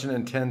such an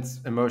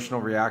intense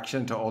emotional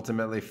reaction to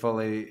ultimately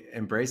fully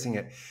embracing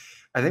it.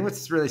 I think what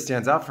really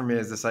stands out for me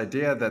is this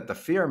idea that the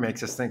fear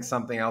makes us think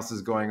something else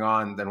is going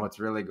on than what's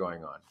really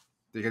going on.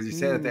 Because you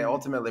say that they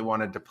ultimately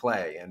wanted to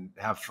play and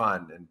have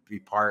fun and be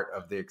part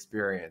of the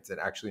experience and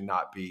actually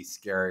not be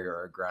scary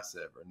or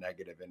aggressive or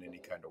negative in any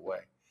kind of way.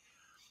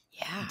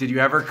 Yeah. Did you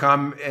ever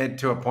come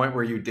to a point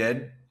where you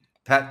did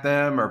pet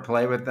them or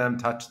play with them,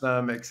 touch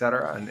them,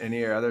 etc., and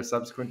any other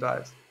subsequent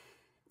dives?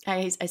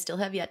 I still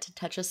have yet to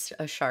touch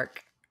a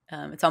shark.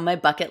 It's on my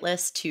bucket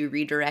list to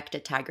redirect a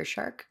tiger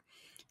shark.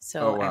 Oh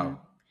So wow. I'm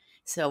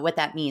so what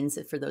that means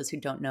for those who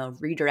don't know,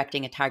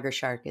 redirecting a tiger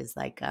shark is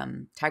like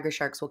tiger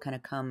sharks will kind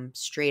of come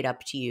straight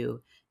up to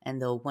you and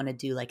they'll want to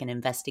do like an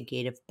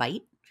investigative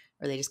bite,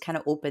 or they just kind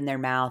of open their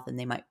mouth and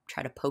they might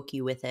try to poke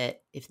you with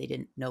it if they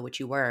didn't know what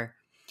you were.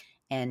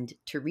 And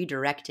to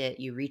redirect it,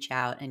 you reach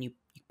out and you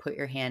put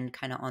your hand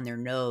kind of on their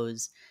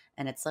nose.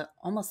 And it's like,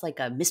 almost like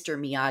a Mr.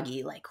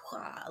 Miyagi, like,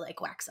 wah,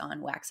 like wax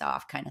on, wax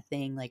off kind of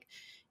thing. Like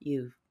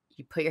you,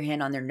 you put your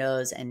hand on their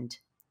nose and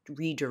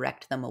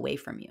redirect them away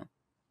from you.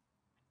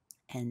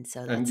 And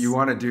so And you that's,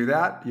 want to do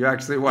that? You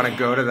actually want to yeah,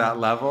 go to that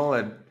level?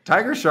 And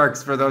tiger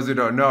sharks, for those who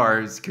don't know,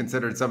 are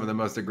considered some of the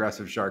most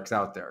aggressive sharks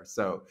out there.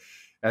 So,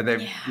 and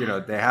they've, yeah.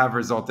 they have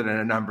resulted in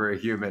a number of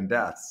human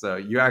deaths. So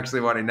you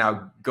actually want to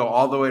now go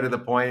all the way to the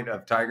point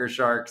of tiger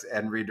sharks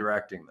and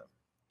redirecting them.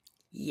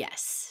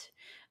 Yes.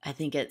 I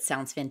think it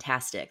sounds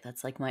fantastic.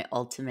 That's like my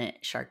ultimate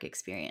shark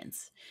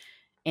experience.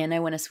 And I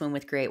want to swim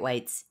with great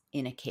whites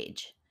in a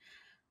cage.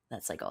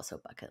 That's like also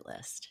bucket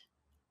list.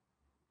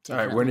 All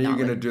right. When Definitely are you not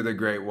going like to do the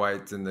great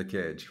whites in the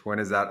cage? When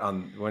is that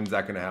on? When's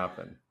that going to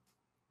happen?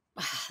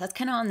 that's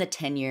kind of on the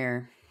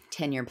 10-year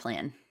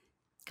plan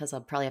because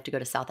I'll probably have to go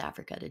to South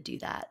Africa to do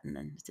that. And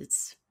then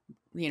it's,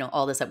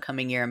 all this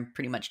upcoming year, I'm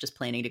pretty much just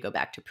planning to go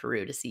back to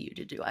Peru to see you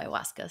to do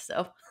ayahuasca.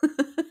 So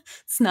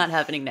it's not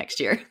happening next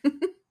year.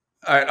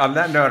 All right. On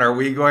that note, are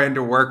we going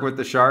to work with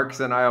the sharks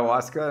and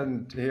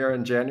ayahuasca here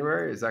in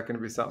January? Is that going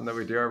to be something that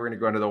we do? Are we going to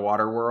go into the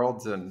water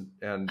worlds and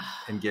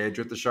engage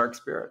with the shark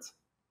spirits?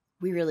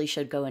 We really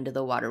should go into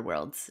the water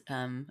worlds.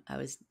 I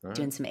was All right.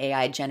 doing some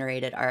AI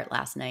generated art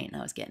last night and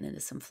I was getting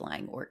into some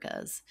flying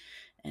orcas.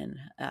 And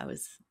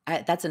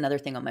that's another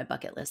thing on my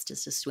bucket list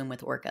is to swim with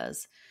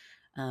orcas.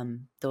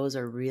 Those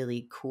are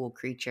really cool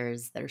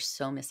creatures that are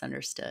so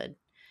misunderstood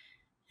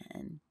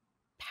and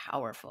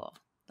powerful.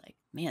 Like,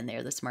 man,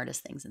 they're the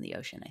smartest things in the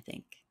ocean, I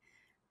think.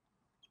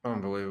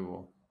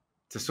 Unbelievable.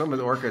 To swim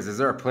with orcas, is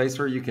there a place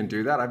where you can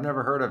do that? I've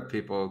never heard of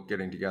people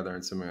getting together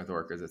and swimming with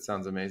orcas. It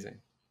sounds amazing.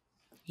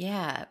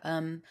 Yeah.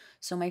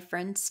 So my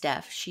friend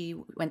Steph, she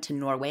went to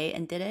Norway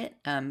and did it.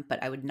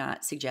 But I would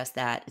not suggest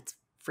that. It's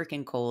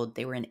freaking cold.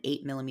 They were in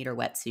 8 millimeter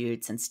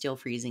wetsuits and still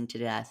freezing to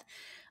death.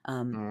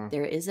 Mm.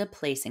 There is a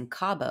place in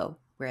Cabo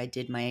where I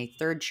did my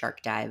third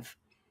shark dive,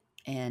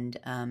 and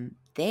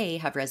they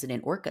have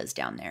resident orcas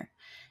down there.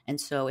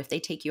 And so if they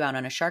take you out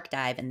on a shark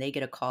dive and they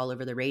get a call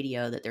over the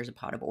radio that there's a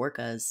pod of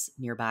orcas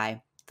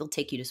nearby, they'll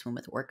take you to swim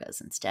with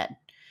orcas instead.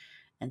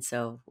 And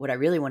so what I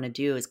really want to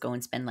do is go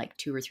and spend like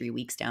 2 or 3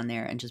 weeks down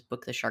there and just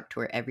book the shark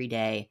tour every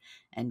day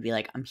and be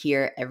like, I'm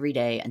here every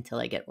day until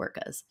I get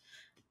orcas.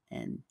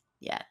 And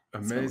yeah,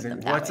 swim with them Amazing.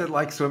 that What's it way.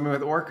 like swimming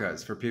with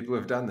orcas for people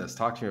who've done this?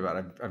 Talk to me about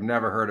it. I've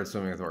never heard of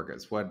swimming with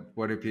orcas.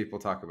 What do people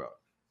talk about?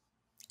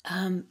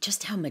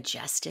 Just how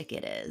majestic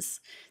it is.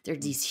 They're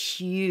these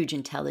huge,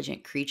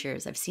 intelligent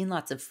creatures. I've seen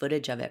lots of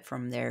footage of it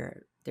from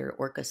their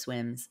orca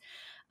swims.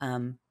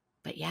 Um,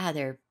 but yeah,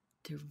 they're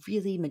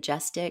really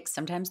majestic.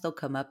 Sometimes they'll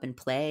come up and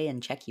play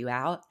and check you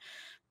out,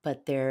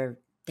 but they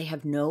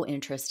have no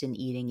interest in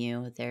eating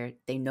you.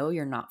 They know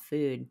you're not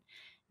food.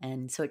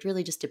 And so it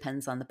really just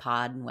depends on the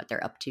pod and what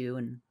they're up to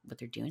and what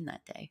they're doing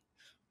that day.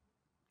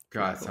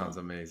 Pretty God, cool. sounds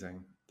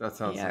amazing. That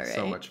sounds Yeah, like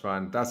so right. much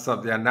fun. That's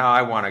something. Yeah, now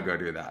I want to go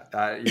do that.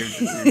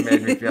 You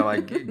made me feel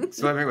like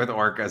swimming with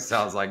orcas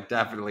sounds like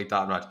definitely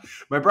top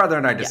notch. My brother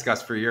and I Yeah.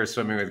 discussed for years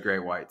swimming with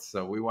great whites,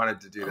 so we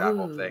wanted to do that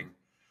whole Oh, thing.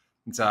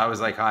 And so I was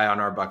like high on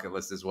our bucket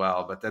list as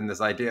well. But then this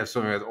idea of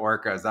swimming with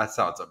orcas, that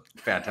sounds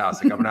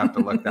fantastic. I'm gonna have to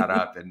look that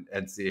up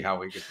and see how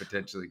we could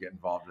potentially get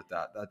involved with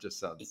that. That just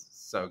sounds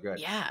so good.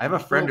 I yeah. have a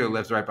friend who Well,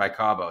 lives right by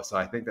Cabo, so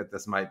I think that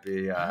this might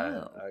be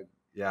oh,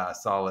 yeah, a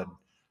solid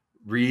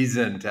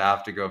reason to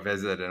have to go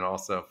visit and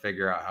also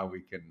figure out how we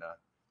can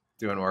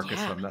do an orca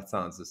yeah. swim. That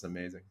sounds just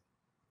amazing.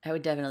 I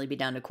would definitely be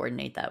down to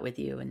coordinate that with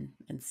you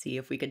and see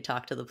if we could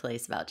talk to the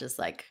place about just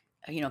like,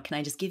 can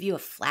I just give you a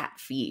flat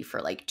fee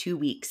for like 2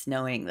 weeks,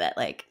 knowing that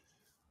like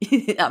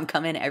I'm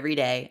coming every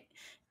day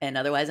and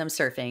otherwise I'm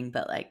surfing,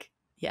 but like,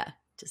 yeah,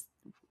 just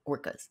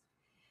orcas.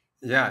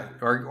 Yeah,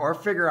 or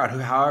figure out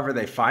however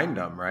they find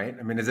them, right?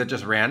 I mean, is it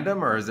just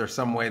random, or is there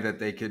some way that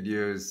they could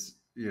use,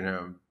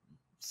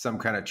 some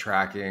kind of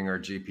tracking or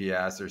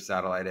GPS or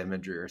satellite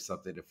imagery or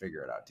something to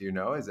figure it out? Do you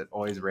know? Is it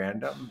always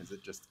random? Is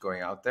it just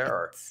going out there,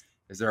 or It's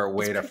is there a it's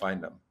way to pretty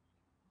find them?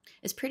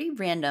 it's pretty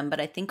random,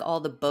 but I think all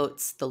the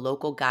boats, the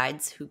local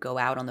guides who go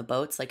out on the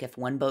boats, like if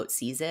one boat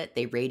sees it,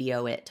 they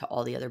radio it to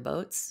all the other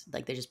boats.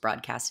 Like they just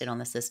broadcast it on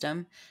the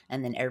system,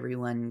 and then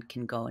everyone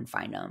can go and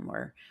find them.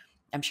 Or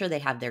I'm sure they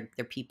have their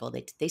people.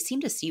 They seem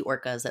to see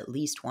orcas at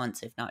least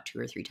once, if not 2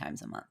 or 3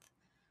 times a month,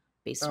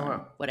 based Oh on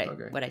wow. what I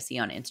Okay. what I see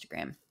on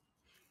Instagram.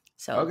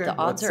 So Okay. the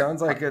Well, it odds are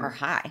sounds like are, it. are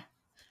high.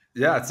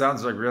 Yeah, it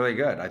sounds like really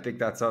good. I think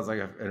that sounds like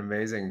an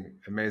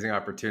amazing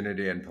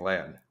opportunity and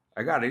plan.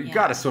 You got to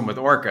Yeah. swim with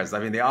orcas. I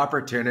mean, the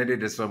opportunity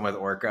to swim with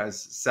orcas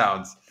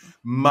sounds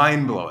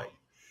mind blowing.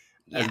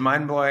 as Yeah,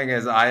 mind blowing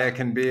as Aya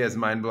can be, as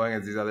mind blowing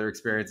as these other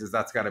experiences,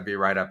 that's got to be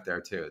right up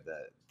there too.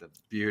 The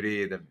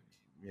beauty, the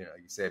you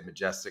say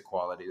majestic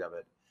quality of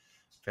it,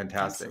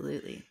 fantastic.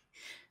 absolutely.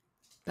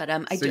 But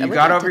So I you would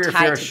got like to over your tie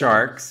fear of together.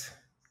 sharks.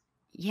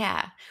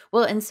 Yeah.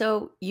 Well, and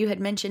so you had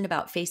mentioned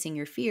about facing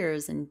your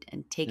fears and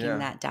taking Yeah.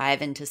 that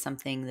dive into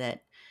something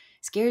that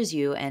scares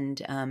you. And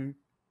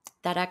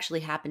that actually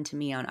happened to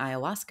me on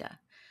ayahuasca.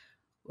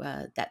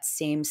 That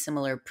same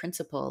similar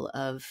principle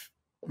of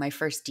my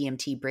first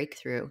DMT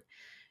breakthrough.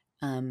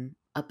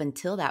 Up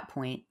until that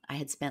point, I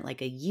had spent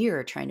like a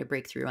year trying to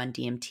break through on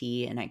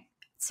DMT, and I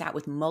sat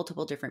with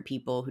multiple different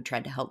people who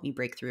tried to help me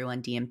break through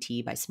on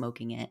DMT by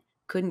smoking it.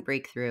 Couldn't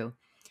break through.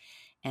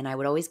 And I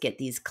would always get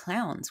these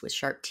clowns with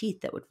sharp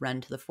teeth that would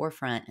run to the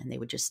forefront and they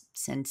would just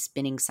send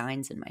spinning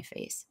signs in my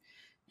face.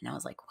 And I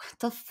was like, what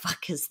the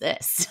fuck is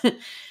this?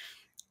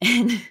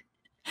 And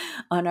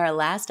on our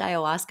last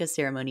ayahuasca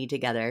ceremony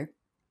together,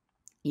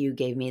 you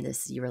gave me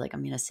this, you were like,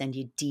 I'm going to send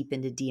you deep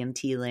into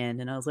DMT land.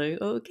 And I was like,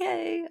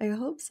 okay, I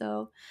hope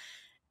so.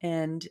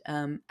 And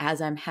as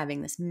I'm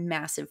having this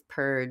massive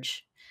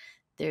purge,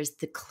 there's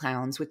the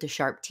clowns with the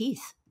sharp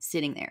teeth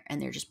sitting there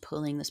and they're just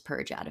pulling this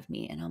purge out of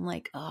me. And I'm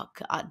like, oh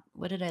God,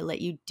 what did I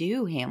let you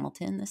do,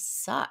 Hamilton? This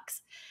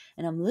sucks.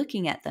 And I'm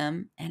looking at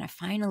them and I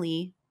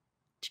finally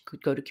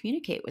could go to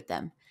communicate with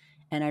them.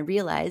 And I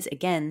realize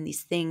again,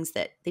 these things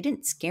that they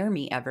didn't scare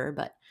me ever,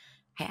 but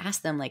I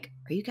asked them, like,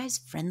 are you guys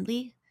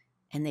friendly?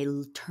 And they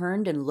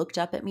turned and looked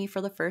up at me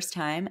for the first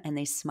time and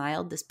they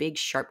smiled this big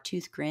sharp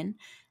tooth grin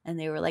and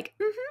they were like,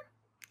 mm-hmm.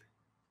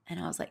 And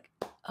I was like,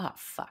 oh,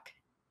 fuck.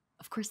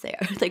 Of course they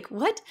are. Like,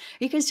 what?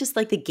 Are you guys just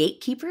like the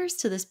gatekeepers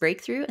to this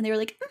breakthrough? And they were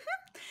like,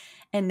 mm-hmm.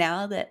 And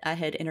now that I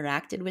had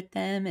interacted with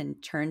them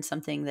and turned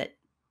something that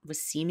was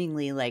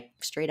seemingly like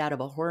straight out of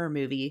a horror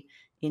movie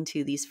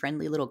into these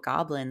friendly little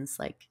goblins,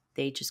 like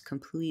they just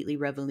completely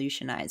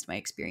revolutionized my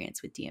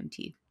experience with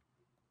DMT.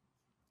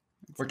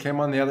 What came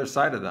on the other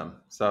side of them?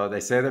 So they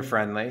say they're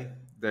friendly.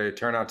 They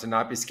turn out to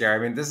not be scary. I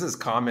mean, this is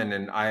common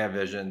in Aya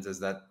visions, is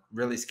that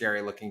really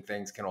scary looking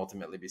things can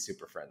ultimately be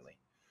super friendly.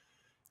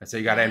 And so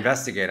you got to Yeah.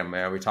 investigate them.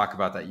 We talk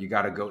about that. You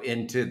got to go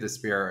into the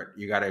spirit.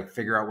 You got to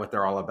figure out what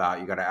they're all about.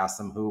 You got to ask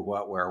them who,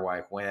 what, where,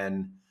 why,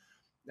 when.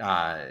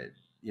 Uh,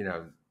 you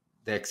know,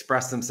 they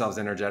express themselves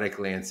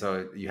energetically. And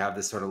so you have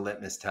this sort of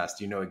litmus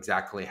test. You know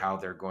exactly how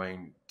they're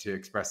going to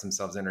express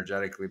themselves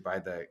energetically by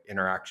the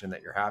interaction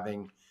that you're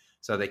having.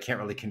 So they can't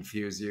really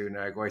confuse you. And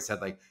I've always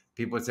said, like,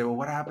 people would say, well,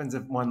 what happens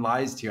if one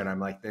lies to you? And I'm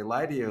like, they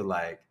lie to you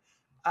like,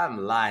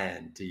 I'm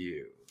lying to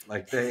you.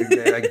 Like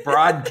they like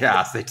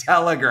broadcast, they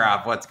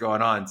telegraph what's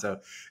going on. So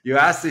you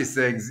ask these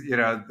things,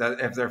 that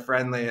if they're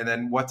friendly, and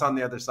then what's on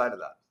the other side of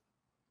that?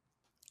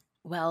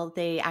 Well,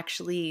 they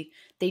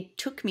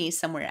took me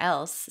somewhere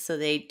else. So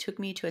they took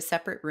me to a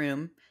separate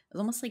room. It was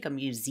almost like a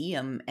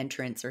museum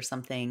entrance or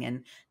something.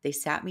 And they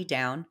sat me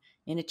down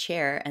in a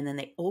chair and then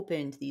they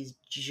opened these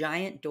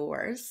giant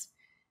doors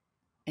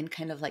and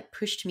kind of like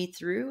pushed me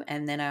through.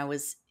 And then I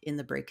was in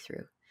the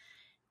breakthrough.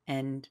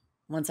 And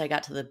once I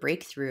got to the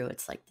breakthrough,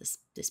 it's like this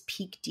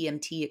peak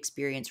DMT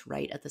experience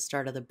right at the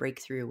start of the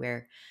breakthrough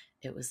where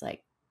it was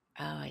like,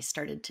 oh, I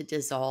started to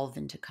dissolve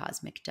into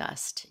cosmic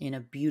dust in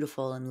a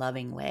beautiful and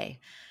loving way,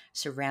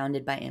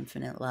 surrounded by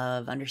infinite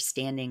love,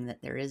 understanding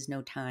that there is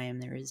no time,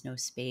 there is no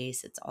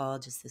space. It's all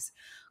just this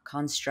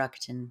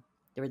construct. And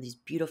there were these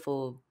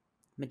beautiful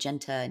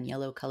magenta and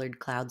yellow colored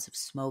clouds of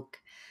smoke.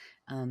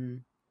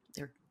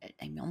 They're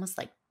I mean, almost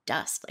like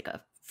dust, like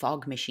a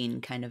fog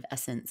machine kind of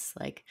essence,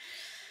 like,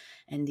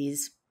 and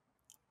these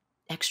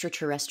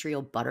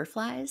extraterrestrial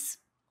butterflies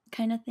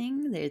kind of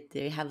thing.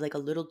 They have like a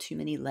little too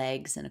many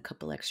legs and a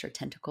couple extra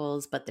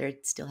tentacles, but they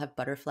still have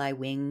butterfly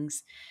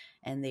wings,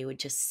 and they would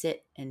just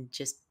sit and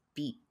just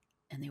beat,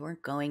 and they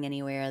weren't going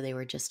anywhere. They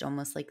were just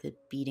almost like the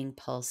beating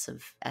pulse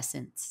of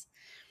essence,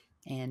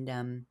 and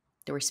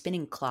there were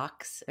spinning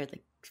clocks, or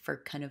like for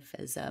kind of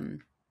as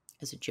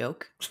a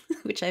joke,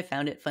 which I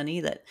found it funny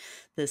that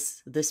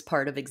this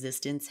part of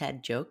existence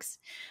had jokes.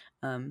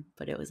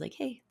 But it was like,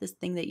 hey, this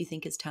thing that you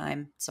think is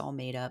time, it's all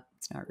made up.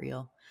 It's not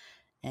real.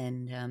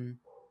 And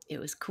it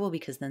was cool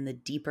because then the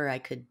deeper I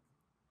could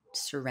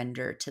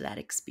surrender to that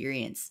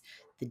experience,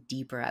 the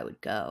deeper I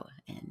would go.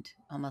 And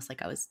almost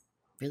like I was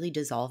really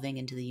dissolving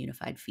into the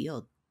unified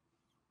field.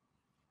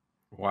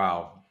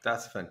 Wow,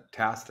 that's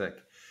fantastic.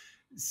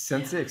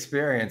 Since Yeah. the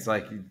experience,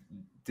 like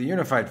the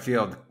unified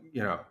field,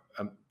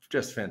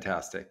 just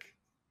fantastic.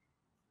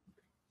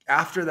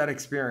 After that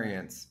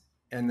experience,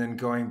 and then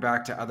going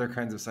back to other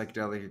kinds of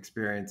psychedelic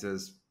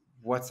experiences,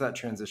 what's that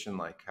transition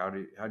like? How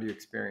do you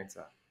experience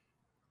that?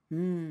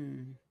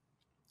 Hmm.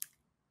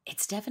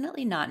 It's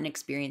definitely not an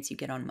experience you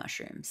get on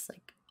mushrooms.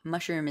 Like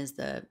mushroom is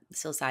the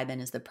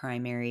psilocybin is the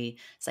primary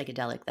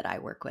psychedelic that I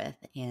work with,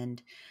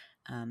 and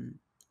um,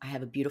 I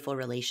have a beautiful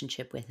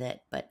relationship with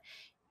it. But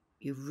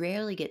you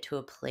rarely get to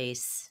a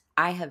place.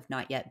 I have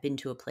not yet been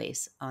to a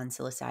place on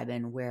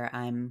psilocybin where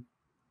I'm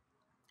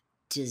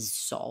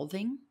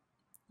dissolving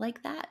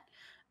like that.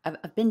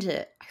 I've been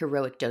to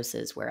heroic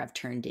doses where I've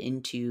turned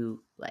into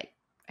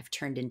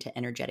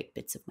energetic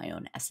bits of my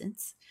own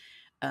essence.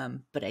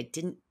 but I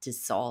didn't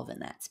dissolve in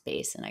that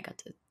space, and I got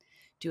to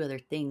do other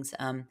things.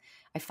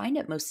 I find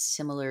it most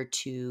similar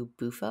to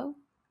Bufo,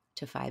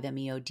 to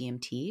 5-MeO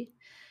DMT.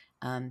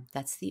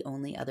 That's the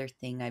only other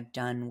thing I've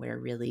done where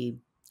really,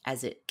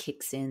 as it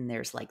kicks in,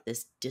 there's like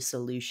this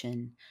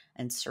dissolution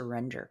and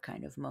surrender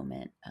kind of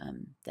moment,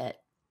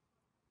 that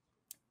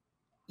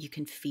you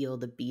can feel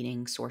the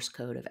beating source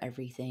code of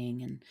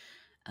everything.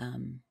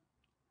 And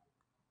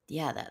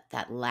yeah,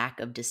 that lack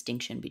of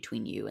distinction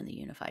between you and the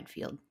unified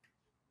field.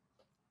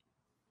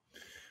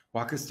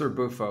 Walk us through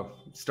Bufo,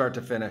 start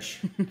to finish,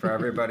 for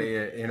everybody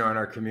in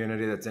our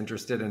community that's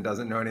interested and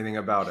doesn't know anything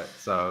about it.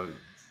 So,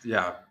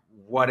 yeah,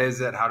 what is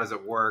it? How does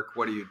it work?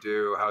 What do you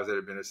do? How is it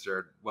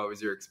administered? What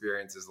was your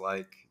experiences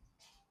like?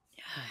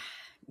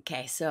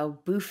 Okay, so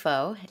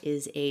Bufo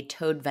is a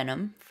toad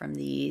venom from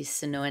the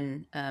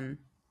Sonoran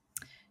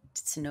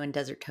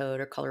desert toad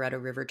or Colorado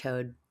river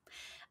toad,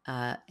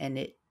 and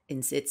it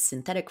in its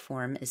synthetic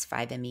form is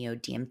 5-MeO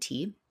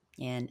DMT.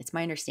 And it's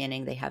my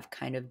understanding they have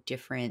kind of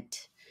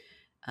different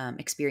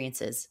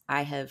experiences.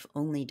 I have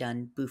only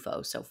done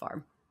Bufo so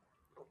far.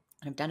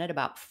 I've done it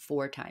about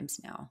 4 times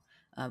now,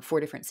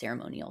 4 different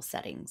ceremonial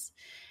settings.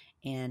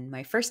 And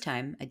my first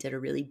time, I did a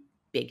really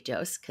big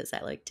dose because I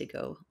like to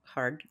go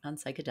hard on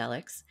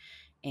psychedelics.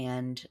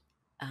 And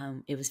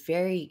it was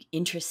very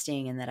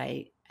interesting in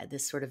that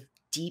this sort of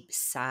deep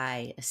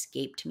sigh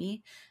escaped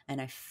me,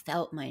 and I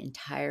felt my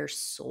entire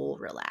soul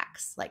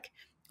relax, like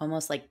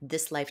almost like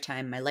this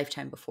lifetime, my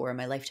lifetime before,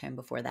 my lifetime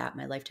before that,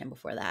 my lifetime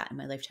before that, and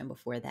my lifetime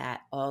before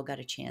that all got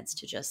a chance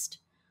to just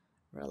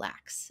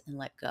relax and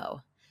let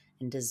go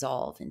and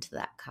dissolve into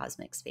that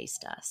cosmic space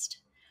dust.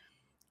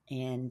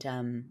 And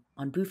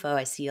on Bufo,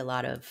 I see a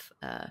lot of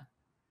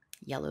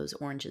yellows,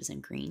 oranges,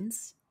 and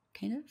greens,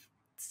 kind of.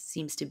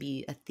 Seems to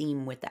be a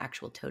theme with the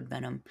actual toad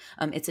venom.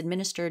 It's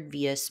administered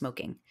via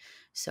smoking.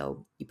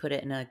 So you put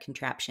it in a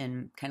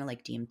contraption, kind of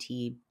like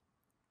DMT,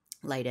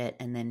 light it,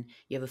 and then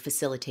you have a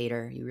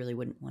facilitator. You really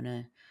wouldn't want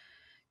to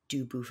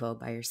do Bufo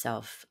by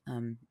yourself.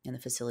 And the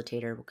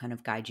facilitator will kind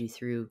of guide you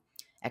through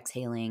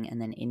exhaling and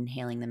then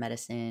inhaling the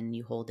medicine.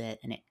 You hold it,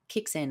 and it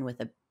kicks in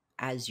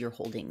as you're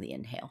holding the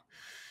inhale.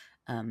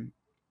 And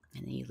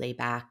then you lay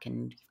back,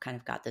 and you've kind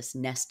of got this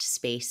nest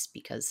space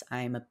because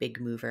I'm a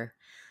big mover,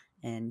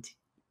 and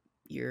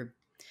your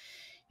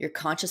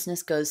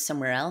consciousness goes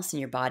somewhere else and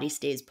your body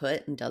stays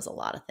put and does a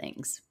lot of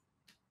things.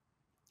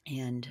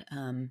 And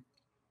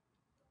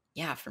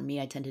yeah, for me,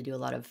 I tend to do a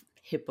lot of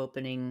hip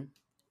opening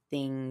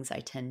things.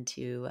 I tend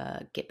to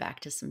get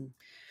back to some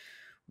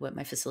what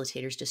my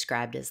facilitators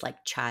described as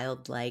like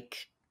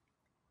childlike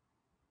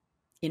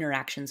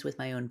interactions with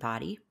my own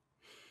body,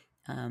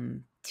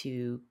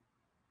 to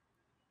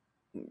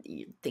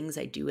things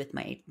I do with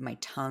my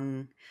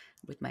tongue,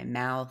 with my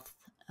mouth,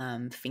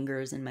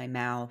 fingers in my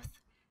mouth,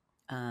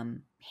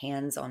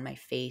 hands on my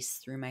face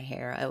through my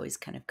hair. I always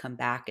kind of come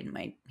back and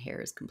my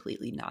hair is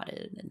completely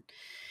knotted and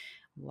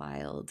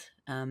wild.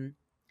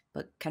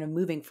 But kind of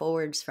moving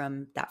forwards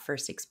from that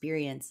first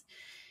experience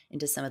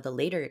into some of the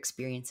later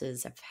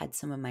experiences, I've had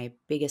some of my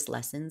biggest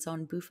lessons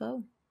on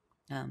Bufo.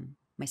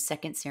 My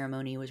second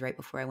ceremony was right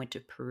before I went to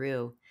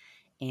Peru,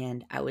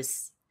 and I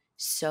was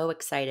so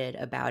excited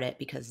about it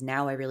because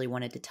now I really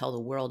wanted to tell the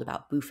world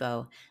about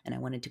Bufo, and I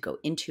wanted to go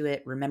into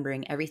it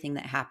remembering everything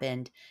that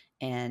happened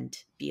and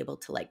be able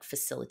to like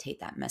facilitate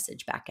that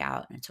message back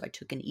out. And so I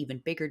took an even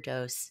bigger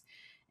dose,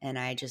 and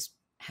I just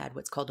had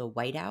what's called a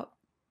whiteout,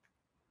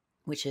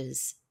 which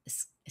is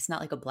it's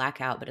not like a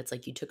blackout, but it's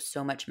like you took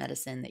so much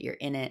medicine that you're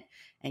in it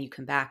and you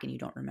come back and you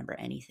don't remember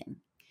anything.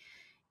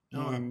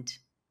 Oh. And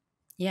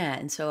yeah,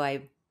 and so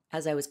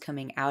as I was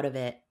coming out of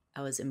it,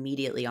 I was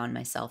immediately on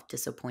myself,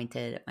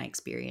 disappointed at my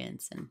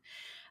experience,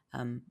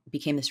 and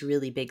became this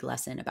really big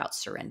lesson about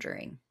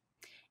surrendering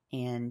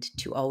and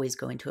to always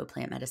go into a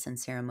plant medicine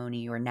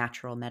ceremony or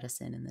natural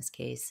medicine in this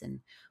case,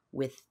 and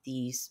with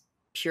the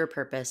pure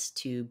purpose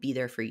to be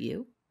there for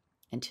you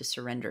and to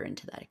surrender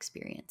into that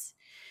experience.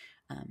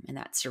 And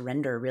that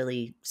surrender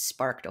really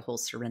sparked a whole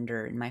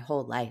surrender in my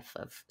whole life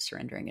of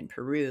surrendering in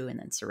Peru and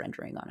then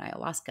surrendering on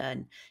ayahuasca,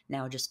 and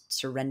now just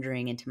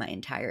surrendering into my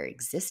entire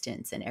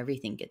existence, and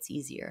everything gets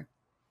easier.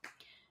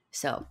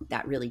 So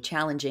that really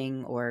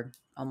challenging or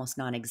almost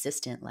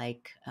non-existent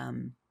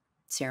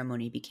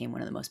ceremony became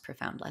one of the most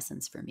profound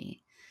lessons for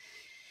me.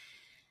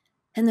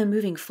 And then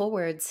moving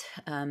forwards,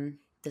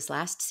 this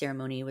last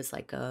ceremony was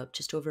like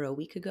just over a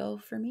week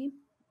ago for me.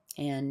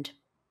 And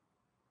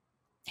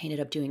I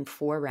ended up doing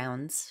 4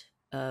 rounds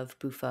of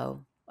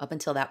Bufo. Up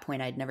until that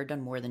point, I'd never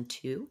done more than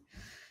 2.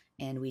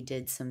 And we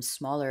did some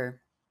smaller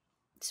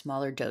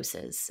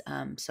doses.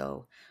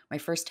 So my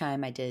first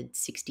time I did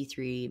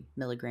 63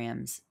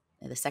 milligrams.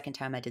 The second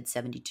time I did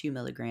 72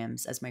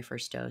 milligrams as my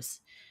first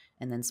dose,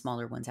 and then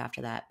smaller ones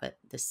after that. But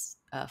this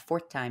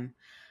fourth time,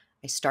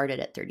 I started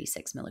at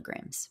 36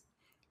 milligrams.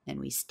 And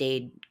we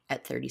stayed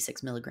at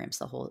 36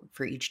 milligrams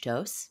for each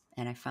dose.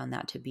 And I found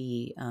that to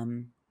be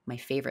my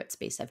favorite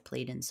space I've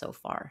played in so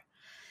far.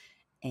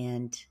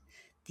 And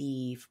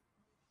each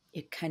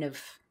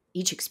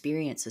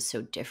experience is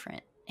so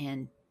different.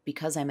 And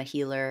because I'm a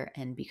healer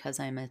and because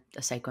I'm a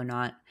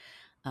psychonaut,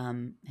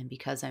 and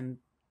because I'm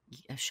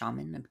a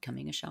shaman, I'm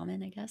becoming a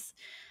shaman, I guess.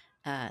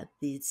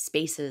 The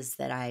spaces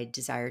that I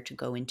desire to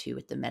go into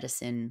with the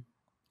medicine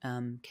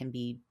can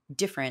be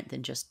different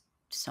than just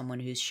someone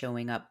who's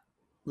showing up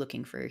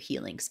looking for a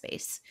healing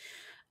space.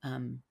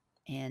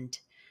 And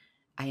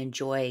I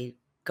enjoy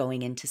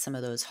going into some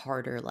of those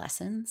harder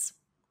lessons.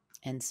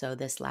 And so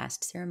this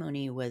last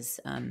ceremony was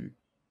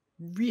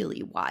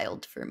really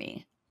wild for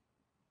me.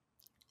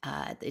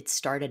 It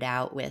started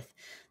out with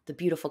the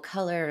beautiful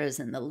colors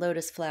and the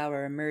lotus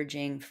flower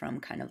emerging from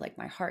kind of like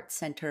my heart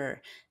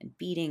center and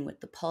beating with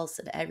the pulse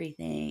of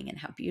everything. And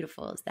how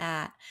beautiful is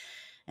that?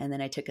 And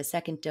then I took a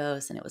second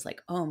dose and it was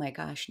like, oh my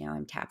gosh, now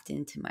I'm tapped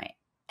into my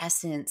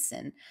essence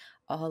and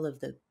all of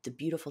the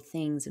beautiful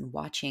things, and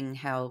watching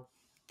how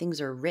things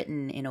are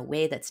written in a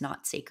way that's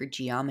not sacred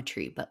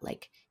geometry, but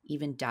like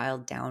even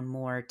dialed down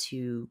more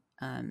to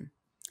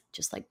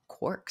just like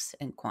quarks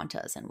and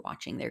quantas, and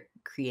watching their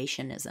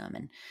creationism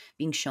and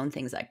being shown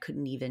things I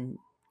couldn't even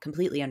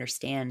completely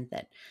understand,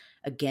 that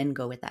again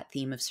go with that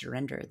theme of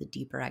surrender. The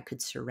deeper I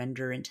could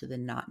surrender into the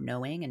not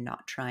knowing and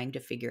not trying to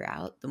figure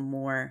out, the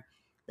more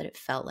that it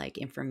felt like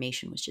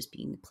information was just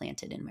being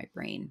planted in my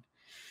brain.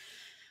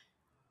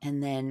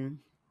 And then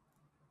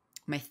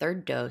my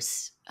third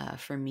dose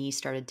for me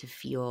started to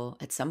feel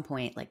at some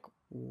point like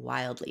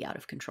wildly out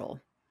of control.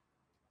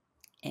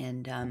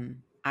 And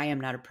I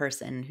am not a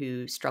person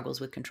who struggles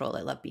with control.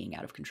 I love being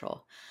out of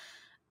control.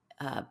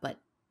 But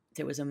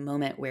there was a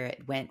moment where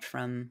it went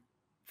from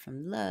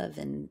love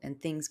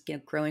and things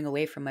growing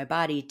away from my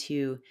body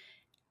to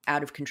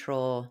out of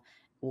control.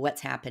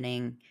 What's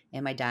happening?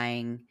 Am I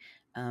dying?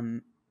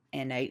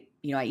 And I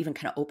even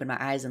kind of opened my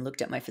eyes and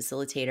looked at my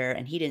facilitator,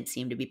 and he didn't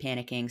seem to be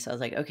panicking. So I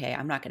was like, okay,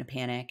 I'm not going to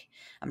panic.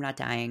 I'm not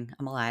dying.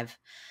 I'm alive.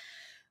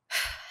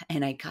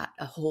 And I got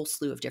a whole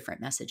slew of different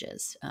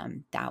messages.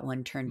 That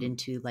one turned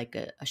into like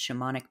a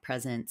shamanic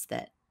presence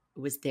that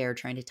was there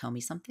trying to tell me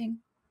something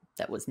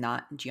that was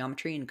not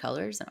geometry and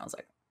colors. And I was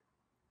like,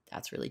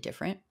 that's really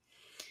different.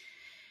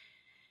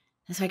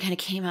 And so I kind of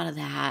came out of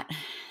that,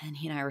 and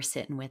he and I were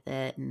sitting with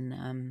it.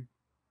 And,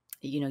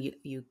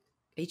 you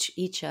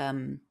each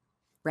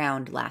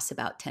round lasts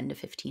about 10 to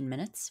 15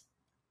 minutes.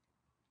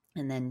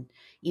 And then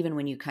even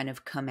when you kind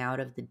of come out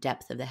of the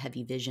depth of the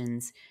heavy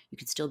visions, you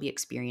could still be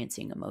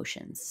experiencing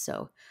emotions.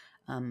 So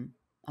on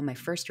my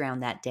first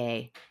round that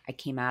day, I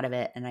came out of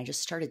it and I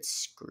just started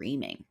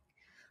screaming,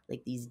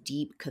 like these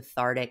deep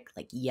cathartic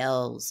like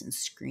yells and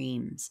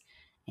screams.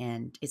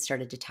 And it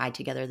started to tie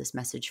together this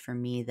message for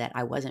me that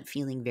I wasn't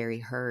feeling very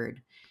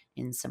heard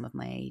in some of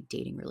my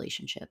dating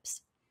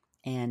relationships.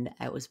 And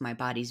it was my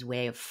body's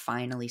way of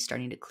finally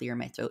starting to clear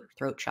my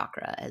throat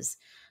chakra as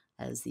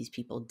these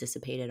people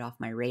dissipated off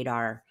my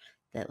radar,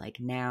 that like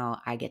now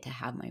I get to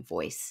have my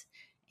voice.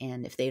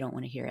 And if they don't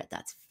want to hear it,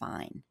 that's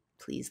fine.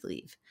 Please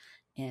leave.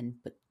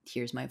 But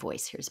here's my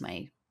voice. Here's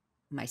my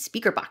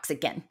speaker box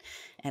again.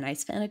 And I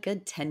spent a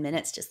good 10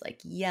 minutes just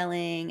like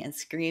yelling and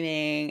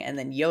screaming and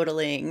then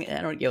yodeling. I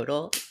don't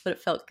yodel, but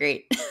it felt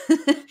great.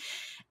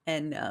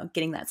 And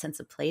getting that sense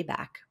of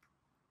playback.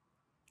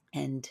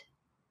 And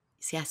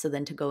yeah, so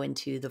then to go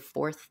into the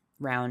fourth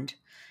round,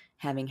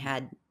 having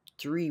had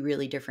 3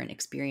 really different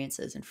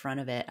experiences in front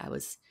of it, I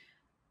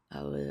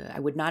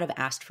would not have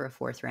asked for a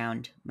fourth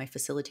round. My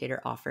facilitator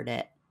offered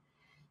it.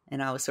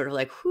 And I was sort of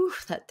like, whew,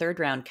 that third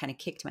round kind of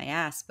kicked my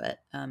ass.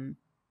 But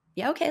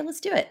yeah, okay, let's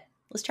do it.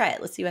 Let's try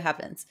it. Let's see what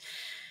happens.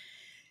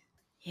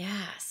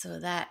 Yeah, so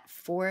that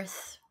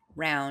fourth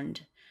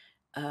round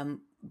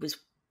was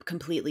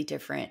completely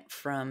different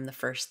from the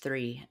first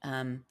 3.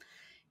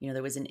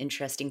 There was an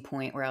interesting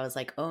point where I was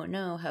like, oh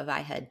no, have I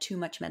had too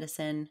much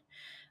medicine?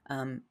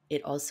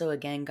 It also,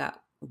 again,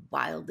 got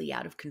wildly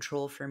out of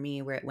control for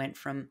me, where it went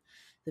from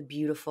the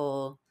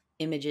beautiful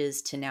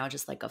images to now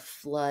just like a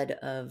flood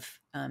of,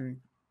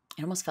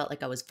 it almost felt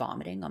like I was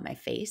vomiting on my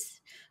face.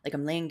 Like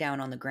I'm laying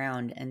down on the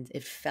ground and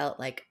it felt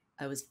like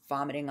I was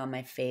vomiting on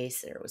my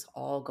face. It was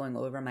all going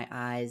over my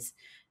eyes,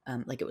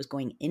 like it was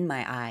going in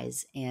my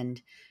eyes.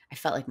 And I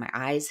felt like my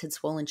eyes had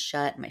swollen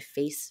shut, my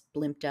face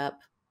blimped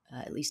up.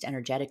 At least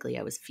energetically,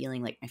 I was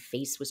feeling like my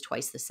face was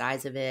twice the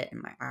size of it,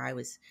 and my eye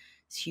was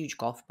this huge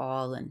golf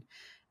ball. And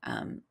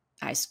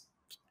I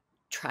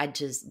tried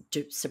to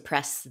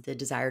suppress the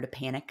desire to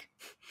panic.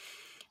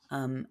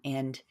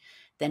 And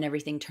then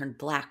everything turned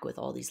black with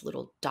all these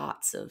little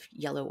dots of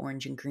yellow,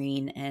 orange, and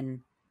green. And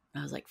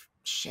I was like,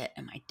 shit,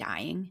 am I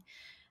dying?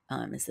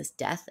 Is this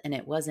death? And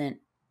it wasn't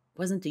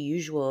the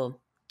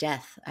usual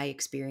death I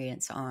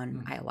experience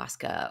on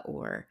ayahuasca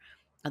or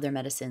other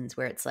medicines,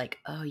 where it's like,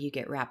 oh, you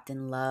get wrapped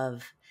in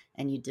love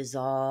and you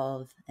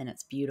dissolve and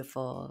it's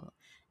beautiful.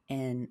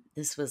 And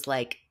this was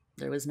like,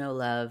 there was no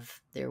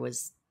love. There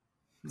was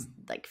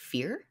like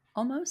fear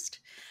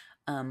almost.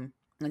 And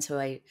so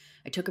I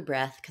took a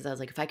breath, because I was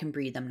like, if I can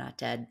breathe, I'm not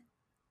dead.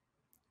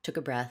 Took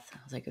a breath. I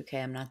was like,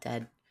 okay, I'm not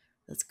dead.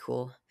 That's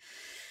cool.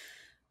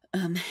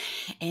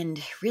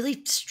 And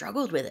really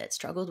struggled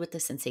with the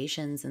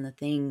sensations and the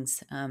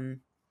things.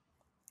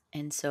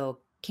 And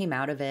so came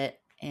out of it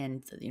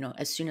And,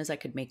 as soon as I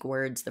could make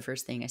words, the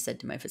first thing I said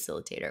to my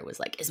facilitator was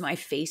like, "Is my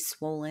face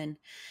swollen?"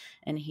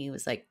 And he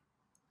was like,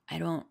 I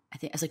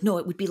was like, "No,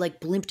 it would be like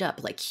blimped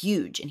up, like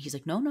huge." And he's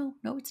like, "No, no,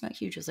 no, it's not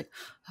huge." I was like,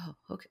 "Oh,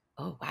 okay.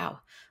 Oh, wow."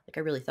 Like,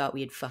 I really thought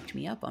we had fucked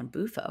me up on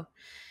Bufo.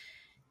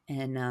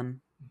 And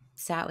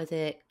sat with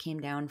it, came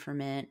down from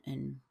it.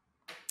 And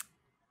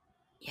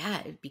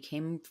yeah, it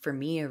became for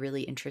me a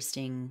really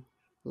interesting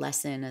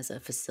lesson as a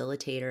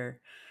facilitator,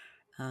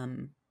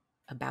 um,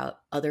 about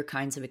other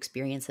kinds of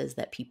experiences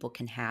that people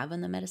can have in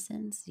the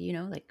medicines.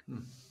 Like Hmm.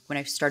 when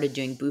I started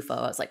doing Bufo,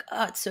 I was like,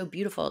 "Oh, it's so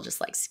beautiful. Just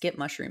like skip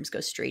mushrooms, go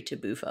straight to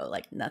Bufo.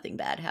 Like nothing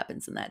bad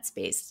happens in that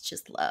space. It's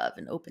just love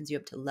and opens you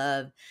up to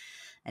love."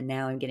 And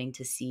now I'm getting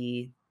to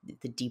see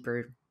the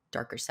deeper,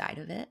 darker side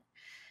of it.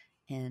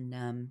 And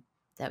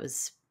that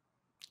was,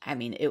 I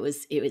mean, it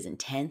was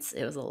intense.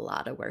 It was a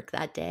lot of work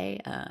that day.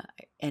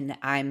 And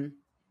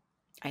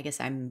I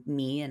guess I'm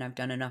me, and I've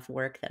done enough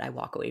work that I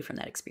walk away from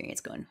that experience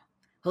going,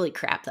 "Holy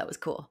crap, that was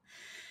cool."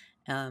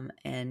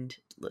 And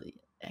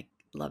I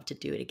love to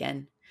do it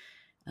again.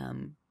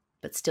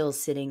 But still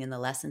sitting in the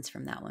lessons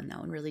from that one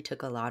really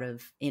took a lot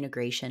of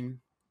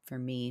integration for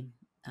me.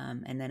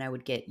 And then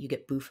you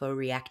get Bufo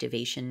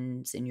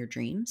reactivations in your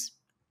dreams.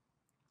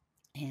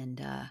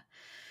 And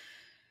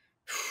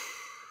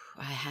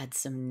I had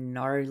some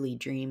gnarly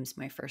dreams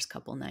my first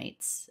couple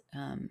nights.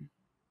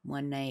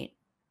 One night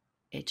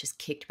it just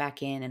kicked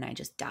back in, and I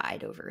just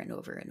died over and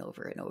over and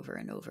over and over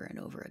and over and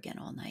over again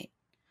all night.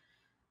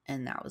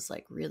 And that was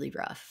like really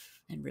rough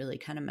and really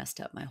kind of messed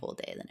up my whole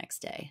day the next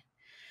day.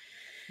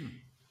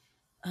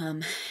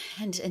 Hmm.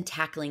 And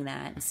tackling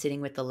that and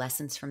sitting with the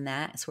lessons from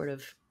that, sort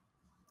of,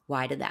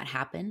 why did that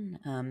happen?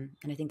 And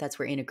I think that's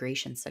where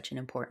integration is such an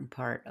important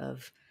part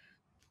of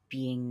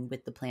being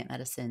with the plant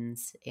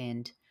medicines.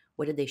 And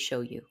what did they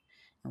show you?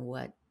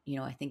 And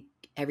I think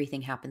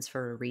everything happens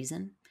for a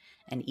reason.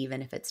 And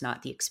even if it's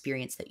not the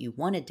experience that you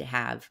wanted to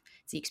have,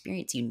 it's the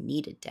experience you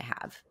needed to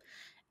have.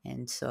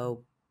 And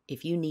so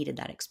if you needed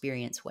that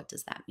experience, what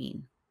does that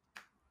mean?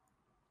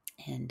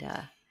 And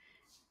yeah.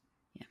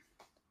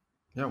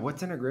 Yeah.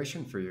 What's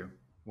integration for you?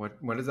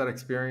 What is that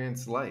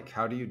experience like?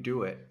 How do you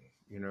do it?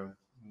 You know,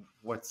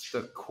 what's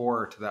the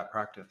core to that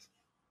practice?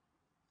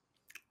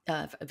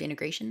 Of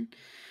integration.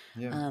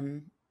 Yeah.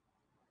 Um,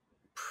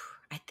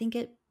 I think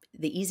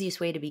the easiest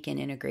way to begin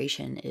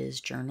integration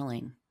is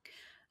journaling.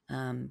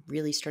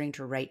 Really starting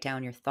to write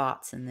down your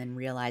thoughts, and then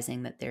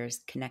realizing that there's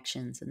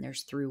connections and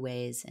there's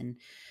throughways, and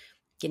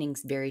getting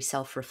very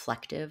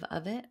self-reflective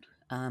of it,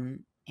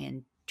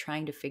 and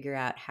trying to figure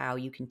out how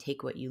you can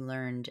take what you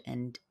learned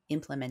and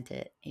implement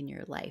it in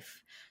your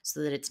life,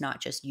 so that it's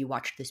not just you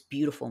watched this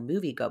beautiful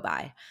movie go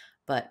by,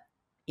 but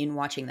in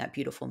watching that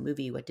beautiful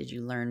movie, what did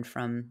you learn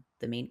from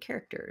the main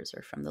characters,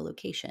 or from the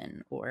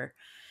location, or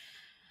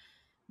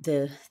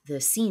the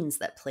scenes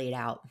that played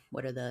out?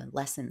 What are the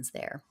lessons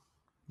there?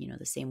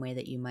 The same way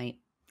that you might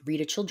read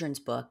a children's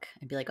book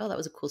and be like, "Oh, that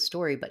was a cool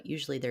story," but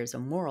usually there's a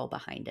moral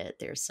behind it.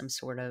 There's some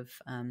sort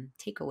of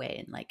takeaway,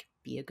 and like,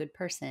 be a good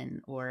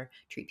person, or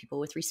treat people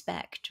with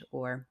respect,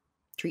 or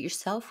treat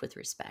yourself with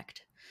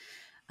respect.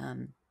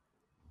 Um,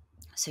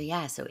 so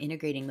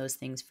integrating those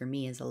things for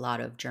me is a lot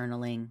of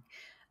journaling.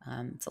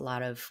 It's a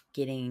lot of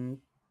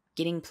getting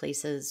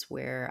places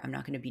where I'm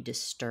not going to be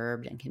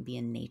disturbed and can be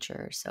in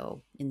nature.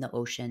 So in the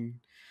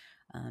ocean,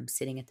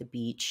 sitting at the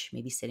beach,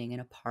 maybe sitting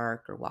in a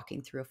park or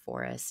walking through a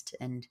forest,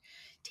 and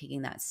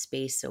taking that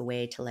space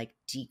away to like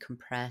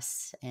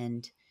decompress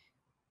and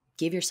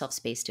give yourself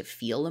space to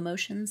feel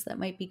emotions that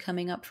might be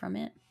coming up from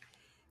it.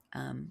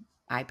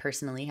 I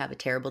personally have a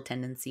terrible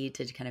tendency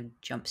to kind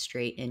of jump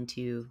straight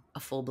into a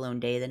full blown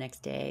day the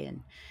next day.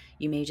 And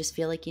you may just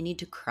feel like you need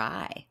to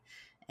cry,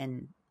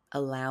 and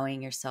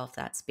allowing yourself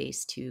that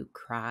space to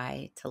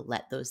cry, to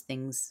let those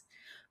things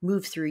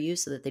move through you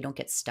so that they don't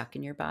get stuck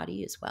in your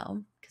body as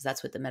well. Because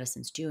that's what the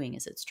medicine's doing,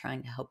 is it's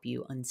trying to help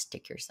you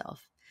unstick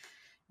yourself,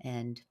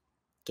 and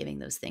giving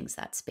those things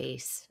that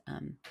space.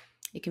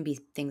 It can be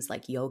things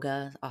like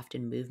yoga.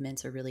 Often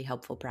movements are really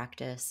helpful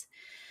practice.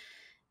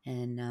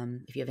 And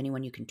if you have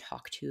anyone you can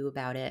talk to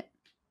about it,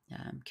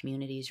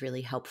 community is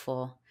really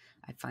helpful.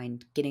 I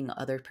find getting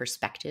other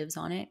perspectives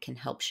on it can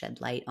help shed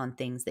light on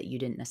things that you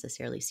didn't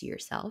necessarily see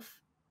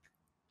yourself.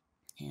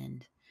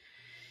 And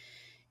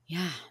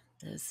yeah,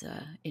 that's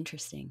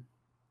interesting.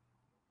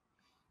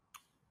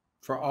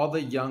 For all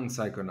the young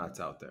psychonauts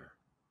out there,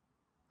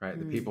 right?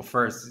 The Mm. people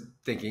first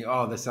thinking,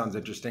 "Oh, this sounds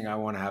interesting. I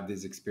want to have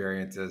these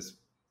experiences."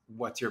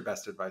 What's your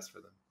best advice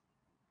for them?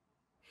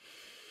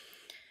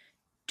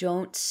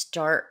 Don't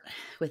start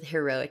with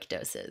heroic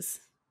doses.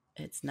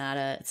 It's not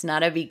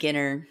a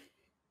beginner.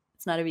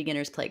 It's not a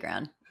beginner's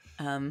playground.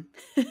 Um,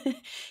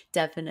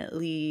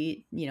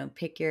 Definitely,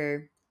 pick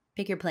your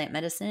plant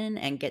medicine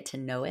and get to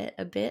know it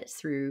a bit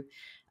through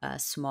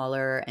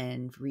smaller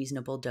and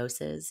reasonable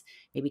doses.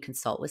 Maybe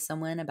consult with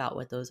someone about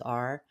what those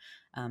are.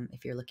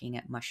 If you're looking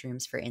at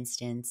mushrooms, for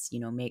instance,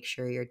 make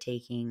sure you're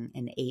taking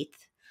an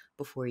eighth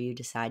before you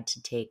decide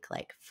to take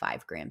like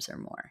 5 grams or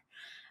more.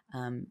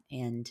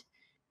 And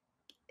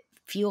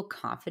feel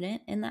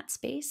confident in that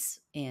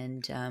space,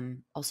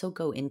 and also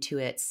go into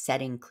it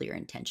setting clear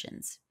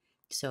intentions.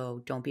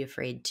 So don't be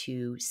afraid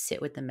to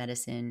sit with the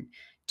medicine,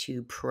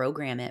 to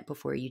program it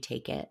before you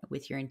take it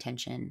with your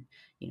intention,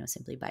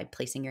 simply by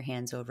placing your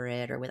hands over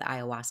it, or with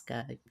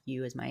ayahuasca,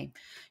 you as my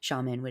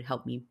shaman would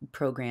help me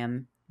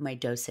program my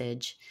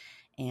dosage,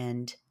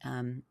 and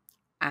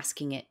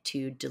asking it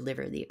to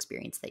deliver the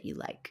experience that you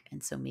like.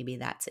 And so maybe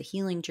that's a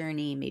healing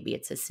journey. Maybe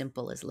it's as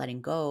simple as letting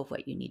go of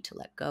what you need to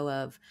let go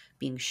of,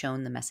 being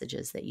shown the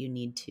messages that you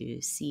need to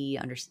see,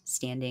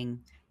 understanding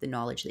the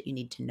knowledge that you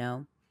need to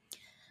know,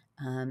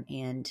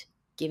 and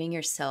giving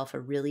yourself a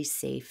really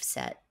safe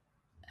set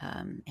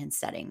and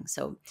setting.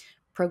 So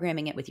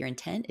programming it with your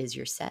intent is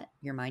your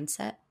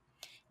mindset,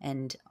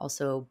 and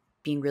also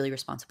being really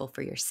responsible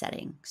for your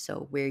setting.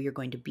 So where you're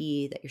going to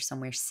be, that you're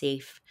somewhere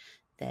safe,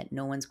 that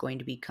no one's going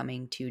to be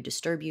coming to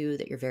disturb you,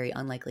 that you're very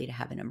unlikely to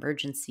have an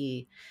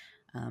emergency.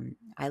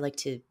 I like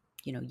to,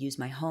 use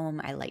my home.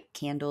 I like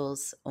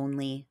candles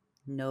only,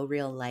 no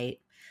real light.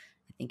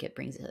 I think it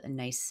brings a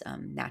nice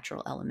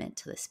natural element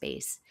to the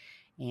space.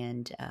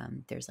 And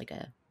there's like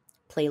a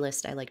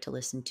playlist I like to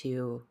listen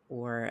to,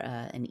 or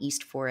an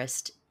East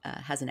Forest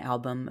has an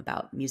album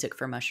about music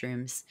for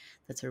mushrooms.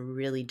 That's a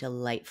really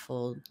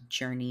delightful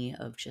journey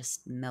of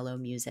just mellow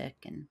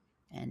music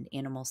and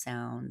animal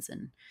sounds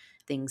and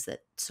things that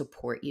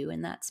support you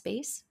in that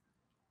space.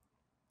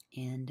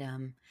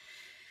 And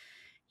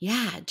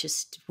yeah,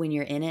 just when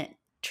you're in it,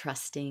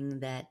 trusting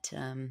that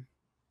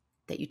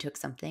that you took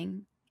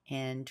something,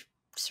 and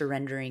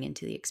surrendering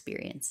into the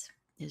experience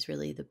is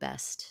really the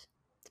best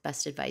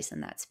advice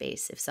in that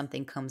space. If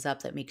something comes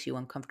up that makes you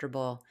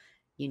uncomfortable,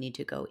 you need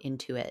to go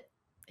into it.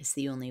 It's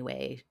the only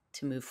way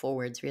to move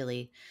forwards,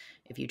 really.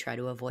 If you try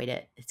to avoid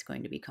it, it's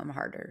going to become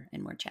harder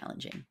and more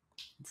challenging.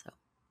 And so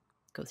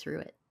go through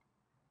it.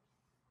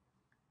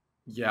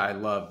 Yeah, I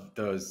love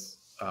those.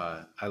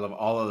 I love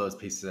all of those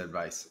pieces of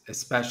advice,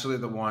 especially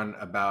the one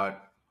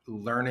about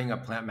learning a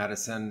plant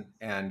medicine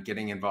and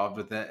getting involved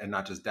with it, and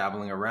not just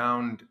dabbling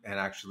around, and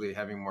actually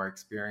having more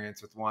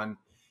experience with one.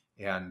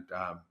 And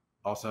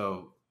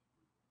also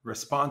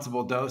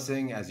responsible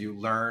dosing as you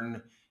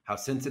learn how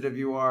sensitive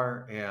you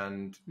are,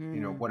 and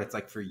what it's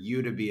like for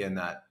you to be in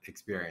that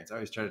experience. I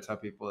always try to tell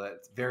people that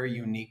it's very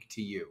unique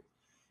to you,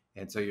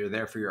 and so you're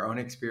there for your own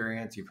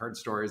experience. You've heard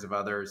stories of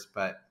others,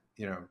 but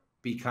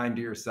be kind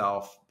to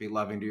yourself, be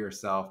loving to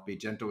yourself, be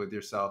gentle with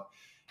yourself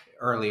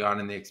early on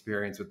in the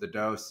experience with the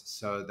dose,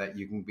 so that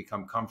you can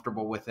become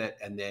comfortable with it,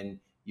 and then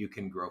you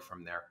can grow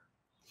from there.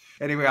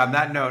 Anyway, on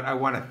that note, I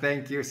want to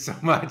thank you so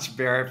much,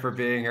 Barrett, for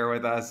being here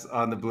with us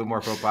on the Blue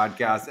Morpho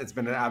podcast. It's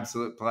been an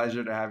absolute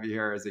pleasure to have you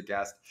here as a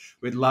guest.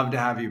 We'd love to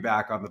have you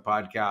back on the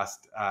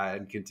podcast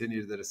and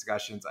continue the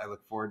discussions. I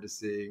look forward to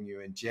seeing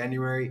you in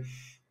January.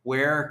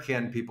 Where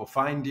can people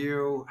find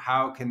you?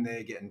 How can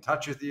they get in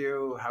touch with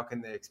you? How can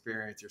they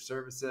experience your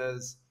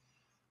services?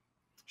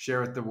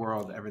 Share with the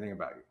world everything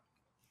about you.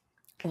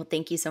 Well,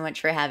 thank you so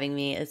much for having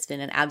me. It's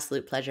been an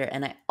absolute pleasure.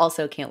 And I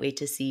also can't wait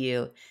to see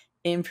you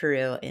in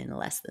Peru in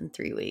less than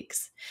 3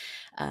 weeks.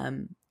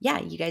 Yeah,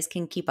 you guys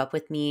can keep up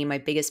with me. My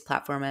biggest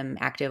platform I'm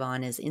active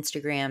on is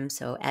Instagram,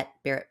 so at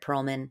Barrett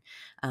Perlman.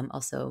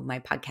 Also, my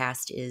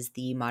podcast is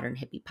the Modern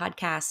Hippie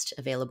Podcast,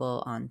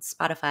 available on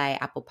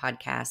Spotify, Apple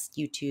Podcasts,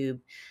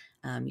 YouTube.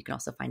 You can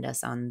also find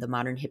us on the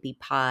Modern Hippie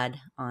Pod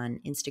on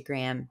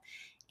Instagram.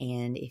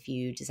 And if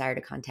you desire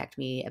to contact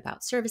me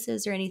about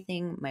services or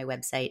anything, my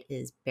website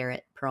is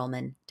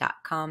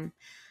barrettperlman.com.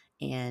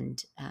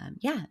 And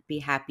yeah, be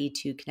happy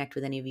to connect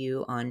with any of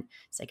you on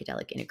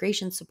psychedelic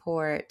integration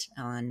support,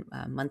 on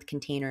month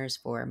containers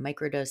for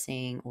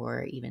microdosing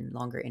or even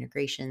longer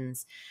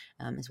integrations,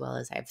 as well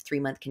as I have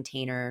 3-month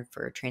container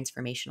for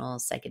transformational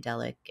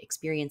psychedelic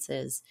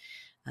experiences,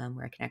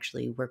 where I can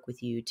actually work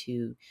with you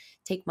to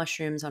take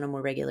mushrooms on a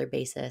more regular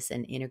basis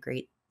and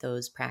integrate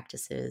those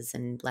practices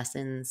and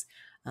lessons,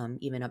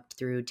 even up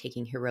through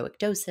taking heroic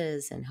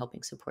doses and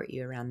helping support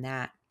you around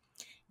that.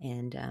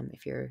 And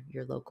if you're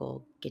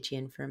local, get you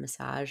in for a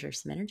massage or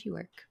some energy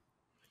work.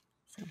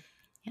 So,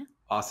 yeah.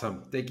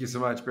 Awesome. Thank you so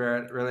much,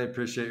 Barrett. Really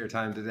appreciate your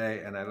time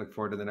today. And I look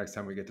forward to the next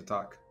time we get to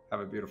talk.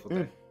 Have a beautiful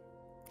day.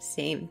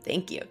 Same.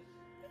 Thank you.